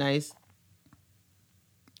 that could be nice.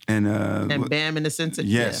 And And Bam in the center.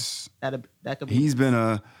 Yes. Yeah, that could be. he's been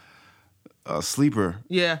a sleeper.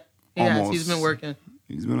 Yeah. He has. Almost. He's been working.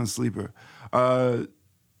 He's been a sleeper.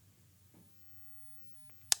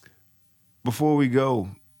 Before we go,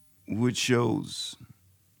 which shows?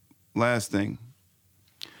 Last thing.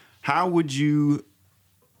 How would you?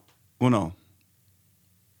 Well, no.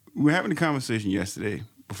 We were having a conversation yesterday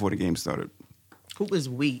before the game started. Who is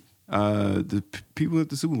we? The people at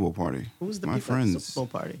the Super Bowl party. Who's the my people friends? at the Super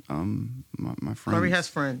Bowl party? My friends. Murray has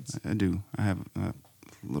friends. I do. I have a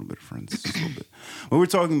little bit of friends, just a little bit. But we're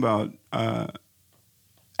talking about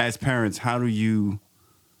as parents, how do you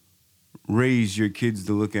raise your kids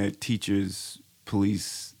to look at teachers,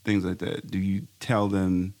 police, things like that? Do you tell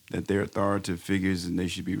them that they're authoritative figures and they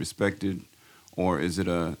should be respected, or is it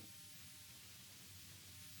the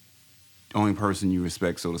only person you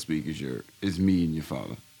respect, so to speak, is me and your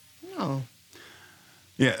father? No.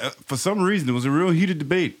 Yeah, for some reason it was a real heated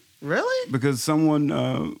debate. Really? Because someone,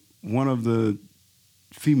 one of the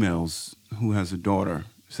females who has a daughter,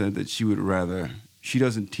 said that she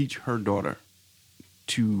doesn't teach her daughter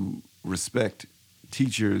to respect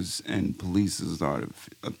teachers and police as authority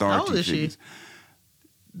How old is she? figures.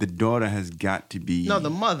 The daughter has got to be... No, the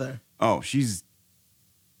mother. Oh, she's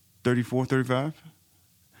 34, 35?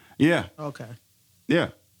 Yeah, Okay. yeah.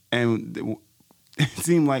 And it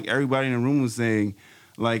seemed like everybody in the room was saying,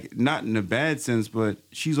 like, not in a bad sense, but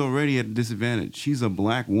she's already at a disadvantage. She's a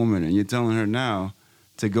black woman, and you're telling her now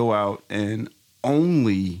to go out and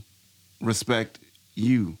only respect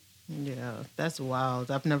you. Yeah, that's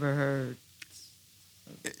wild. I've never heard.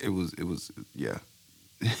 It was, yeah.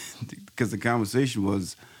 Because the conversation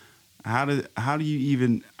was, how do you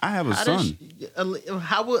even? I have a son.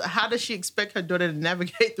 How does she expect her daughter to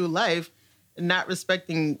navigate through life and not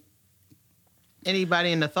respecting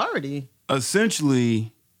anybody in authority?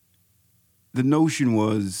 Essentially, the notion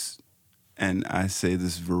was, and I say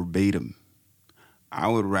this verbatim, I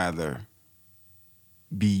would rather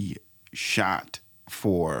be shot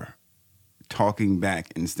for talking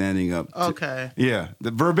back and standing up. Okay. Yeah,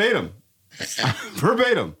 the verbatim.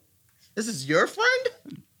 Verbatim. This is your friend?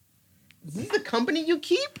 Is this the company you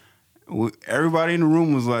keep? Everybody in the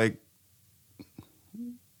room was like,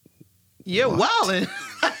 You're wildin'.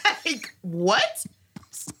 Like, what?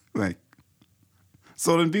 like,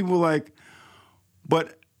 so then people were like,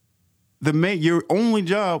 but your only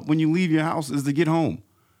job when you leave your house is to get home.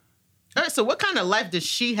 All right, so what kind of life does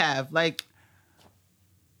she have? Like,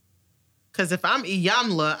 because if I'm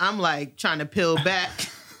Iyamla, I'm like trying to peel back.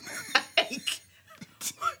 Like,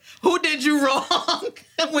 who did you wrong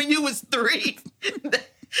when you was 3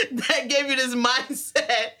 that gave you this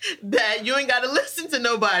mindset that you ain't got to listen to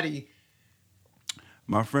nobody?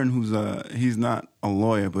 My friend who's he's not a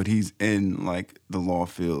lawyer, but he's in like the law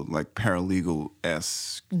field, like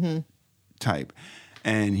paralegal-esque type.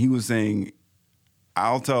 And he was saying,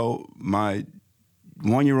 I'll tell my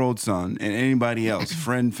 1-year-old son and anybody else,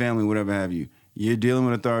 friend, family, whatever have you, you're dealing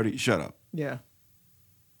with authority, shut up. Yeah.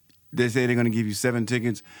 They say they're going to give you 7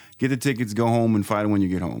 tickets. Get the tickets, go home and fight it when you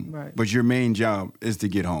get home. Right. But your main job is to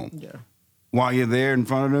get home. Yeah. While you're there in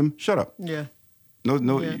front of them, shut up. Yeah.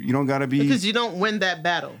 No, Yeah. You don't got to be... Because you don't win that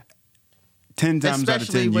battle. 10 times out of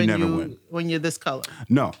 10, you never win. When you're this color.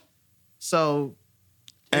 No. So...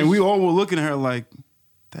 And we all were looking at her like,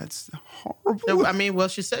 that's horrible. I mean, well,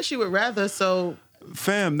 she said she would rather, so...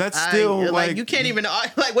 Fam, that's still like... You can't even...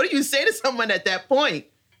 Like, what do you say to someone at that point?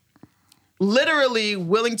 Literally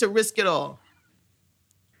willing to risk it all.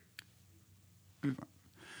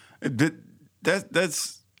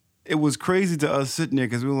 That's... It was crazy to us sitting there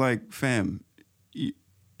because we were like, fam,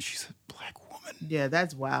 she's a black woman. Yeah,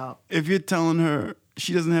 that's wild. If you're telling her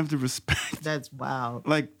she doesn't have to respect... That's wild.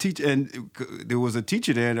 Like, and there was a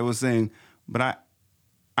teacher there that was saying, but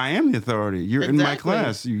I am the authority. You're in my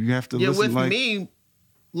class. You have to you're listen. You're with me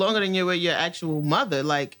longer than you're with your actual mother.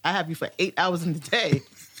 Like, I have you for 8 hours in the day.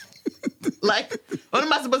 Like, what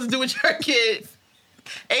am I supposed to do with your kid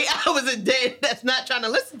 8 hours a day that's not trying to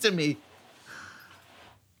listen to me?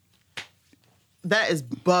 That is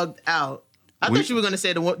bugged out. I thought you were going to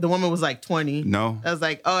say the woman was like 20. No. I was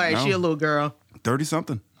like, all right, she a little girl.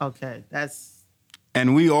 30-something. Okay, that's...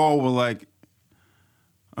 And we all were like,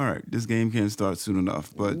 all right, this game can't start soon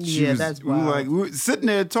enough. But that's wild. We were sitting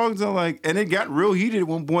there talking to her like, and it got real heated at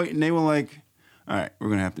one point, and they were like, all right, we're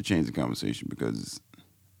going to have to change the conversation because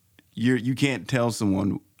you can't tell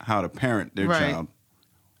someone how to parent their child.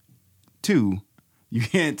 2, you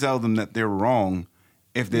can't tell them that they're wrong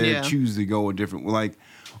if they choose to go a different like.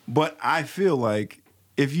 But I feel like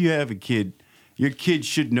if you have a kid, your kid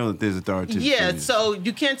should know that there's authority. Yeah, so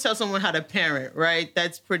you can't tell someone how to parent, right?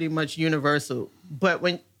 That's pretty much universal. But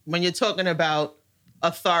when you're talking about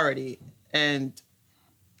authority, and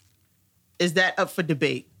is that up for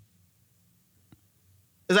debate?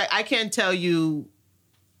 It's like I can't tell you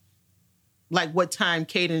like what time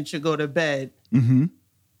Caden should go to bed. Mm-hmm.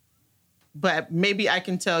 But maybe I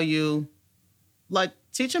can tell you, like,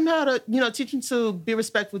 teach him how to, teach him to be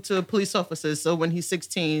respectful to police officers. So when he's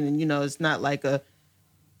 16 and, it's not like a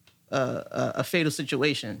fatal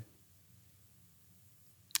situation.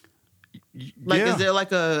 Like, is there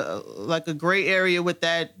like a gray area with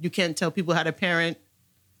that? You can't tell people how to parent.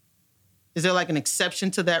 Is there like an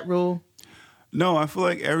exception to that rule? No, I feel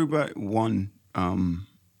like everybody,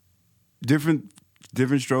 different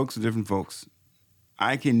strokes for different folks.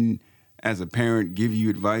 I can, as a parent, give you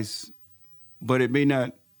advice, but it may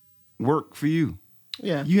not work for you.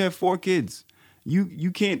 Yeah. You have 4 kids.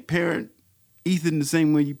 You can't parent Ethan the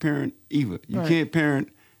same way you parent Eva. You can't parent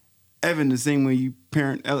Evan the same way you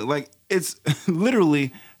parent Ellie. Like, it's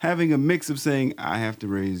literally having a mix of saying, I have to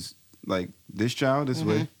raise, like, this child this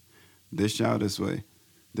way, this child this way,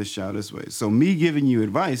 this child this way. So me giving you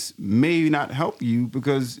advice may not help you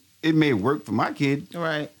because it may work for my kid.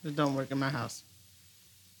 Right. It don't work in my house.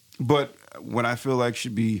 But what I feel like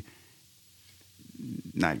should be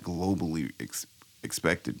not globally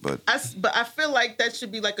expected, but I feel like that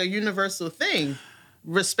should be like a universal thing.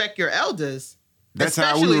 Respect your elders. That's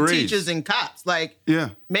especially how we were raised. Teachers and cops. Like,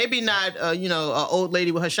 maybe not, an old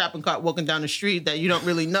lady with her shopping cart walking down the street that you don't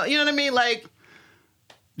really know. You know what I mean? Like,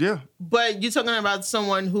 yeah. But you're talking about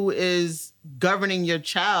someone who is governing your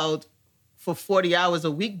child for 40 hours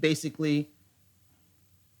a week, basically.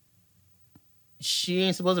 She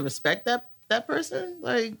ain't supposed to respect that person?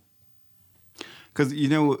 Like, because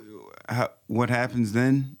what happens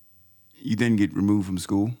then? You then get removed from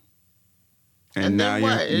school, and now you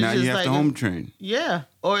have to home train. Yeah,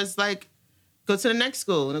 or it's like go to the next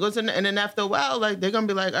school and and then after a while, like they're gonna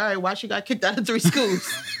be like, all right, why she got kicked out of 3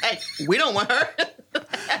 schools? Hey, we don't want her.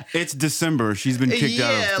 It's December. She's been kicked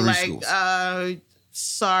out of 3 schools.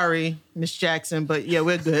 Sorry, Miss Jackson, but yeah,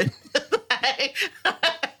 we're good.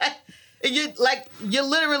 You're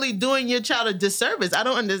literally doing your child a disservice. I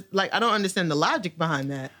don't understand the logic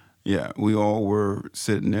behind that. Yeah, we all were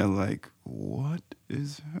sitting there like, what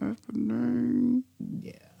is happening?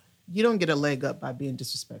 Yeah, you don't get a leg up by being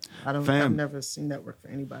disrespectful. I've never seen that work for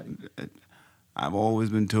anybody. I've always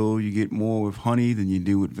been told you get more with honey than you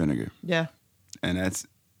do with vinegar. Yeah. And that's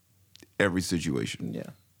every situation.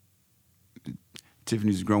 Yeah.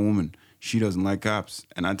 Tiffany's a grown woman. She doesn't like cops.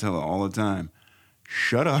 And I tell her all the time,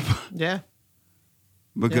 shut up. Yeah.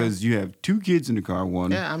 Because you have 2 kids in the car,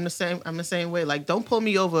 one. Yeah, I'm the same way. Like, don't pull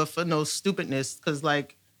me over for no stupidness, because,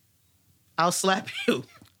 like, I'll slap you,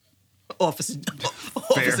 Officer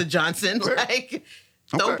Johnson. Fair. Like,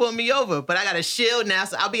 don't Okay. pull me over. But I got a shield now,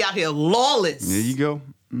 so I'll be out here lawless. There you go.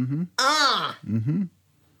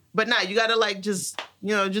 But nah, you gotta, like, just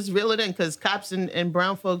reel it in, because cops and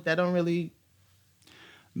brown folk, that don't really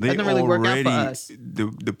They doesn't really work out for us.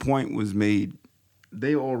 The point was made.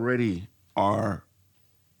 They already are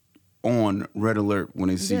on red alert when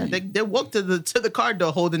they see you. they walk to the car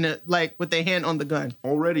door holding it, like, with their hand on the gun.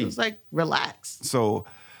 Already. It's like, relax. So,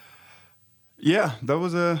 yeah, that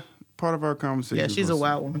was a part of our conversation. Yeah, she's a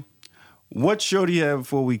wild one. What show do you have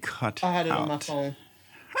before we cut I had it out? on my phone.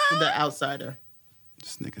 The Outsider.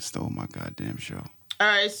 This nigga stole my goddamn show. All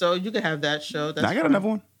right, so you can have that show. That's I got fine. another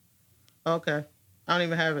one. Okay. I don't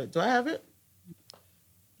even have it. Do I have it?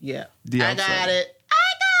 Yeah. The I Outsider. got it.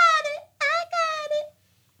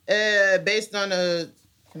 Based on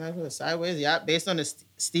can I do it sideways? Yeah. Based on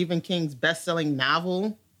Stephen King's best-selling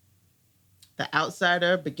novel, The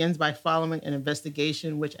Outsider begins by following an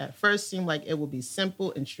investigation which at first seemed like it would be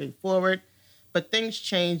simple and straightforward, but things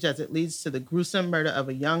change as it leads to the gruesome murder of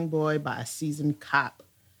a young boy by a seasoned cop.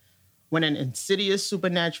 When an insidious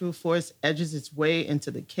supernatural force edges its way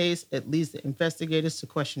into the case, it leads the investigators to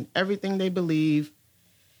question everything they believe.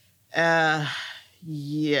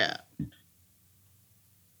 Yeah.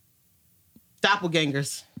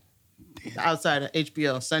 Doppelgangers. The Outsider,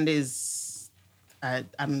 HBO. Sundays, I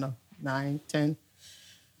don't know, 9, 10,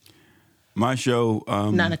 My show,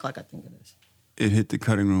 9 o'clock, I think it is. it hit the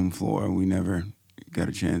cutting room floor. We never got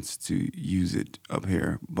a chance to use it up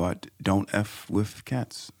here, but don't F with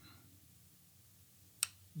cats.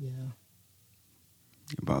 Yeah.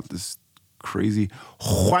 About this crazy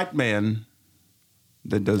white man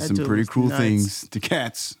that does That some dude pretty was cruel nuts. things to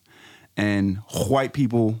cats, and white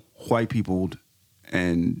peopled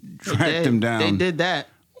and tracked them down They did that.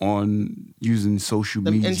 on using social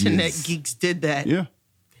The media. internet geeks did that. Yeah.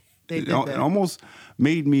 They did It that. almost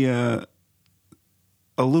made me a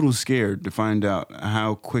little scared to find out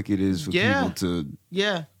how quick it is for Yeah. people to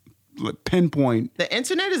Yeah. like, pinpoint. The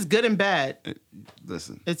internet is good and bad.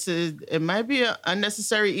 Listen, It might be an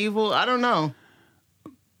unnecessary evil. I don't know.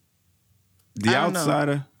 The I don't know.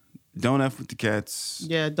 Outsider, don't F with the cats.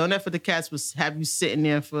 Yeah, Don't F with the Cats was have you sitting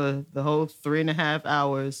there for the whole 3.5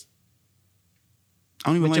 hours. I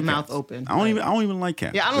don't even With like your cats. mouth open. I don't even like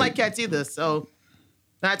cats. Yeah, I don't like cats either. So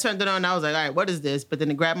then I turned it on and I was like, all right, what is this? But then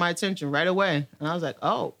it grabbed my attention right away. And I was like,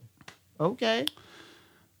 oh, okay.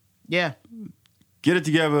 Yeah, Get it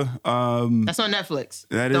together. that's on Netflix.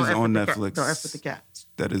 That Don't is F on with the Netflix. Don't F with the Cats.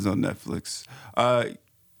 That is on Netflix.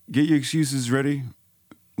 Get your excuses ready.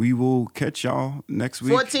 We will catch y'all next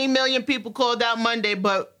week. 14 million people called out Monday,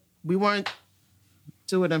 but we weren't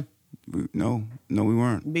 2 of them. No, we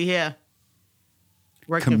weren't. Be here.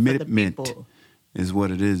 Working Commitment for the people. is what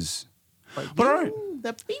it is. For But all right. you,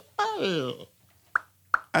 the people.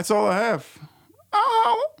 That's all I have.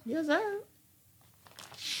 Oh. Yes, sir.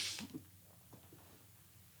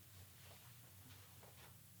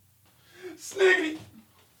 Sniggity.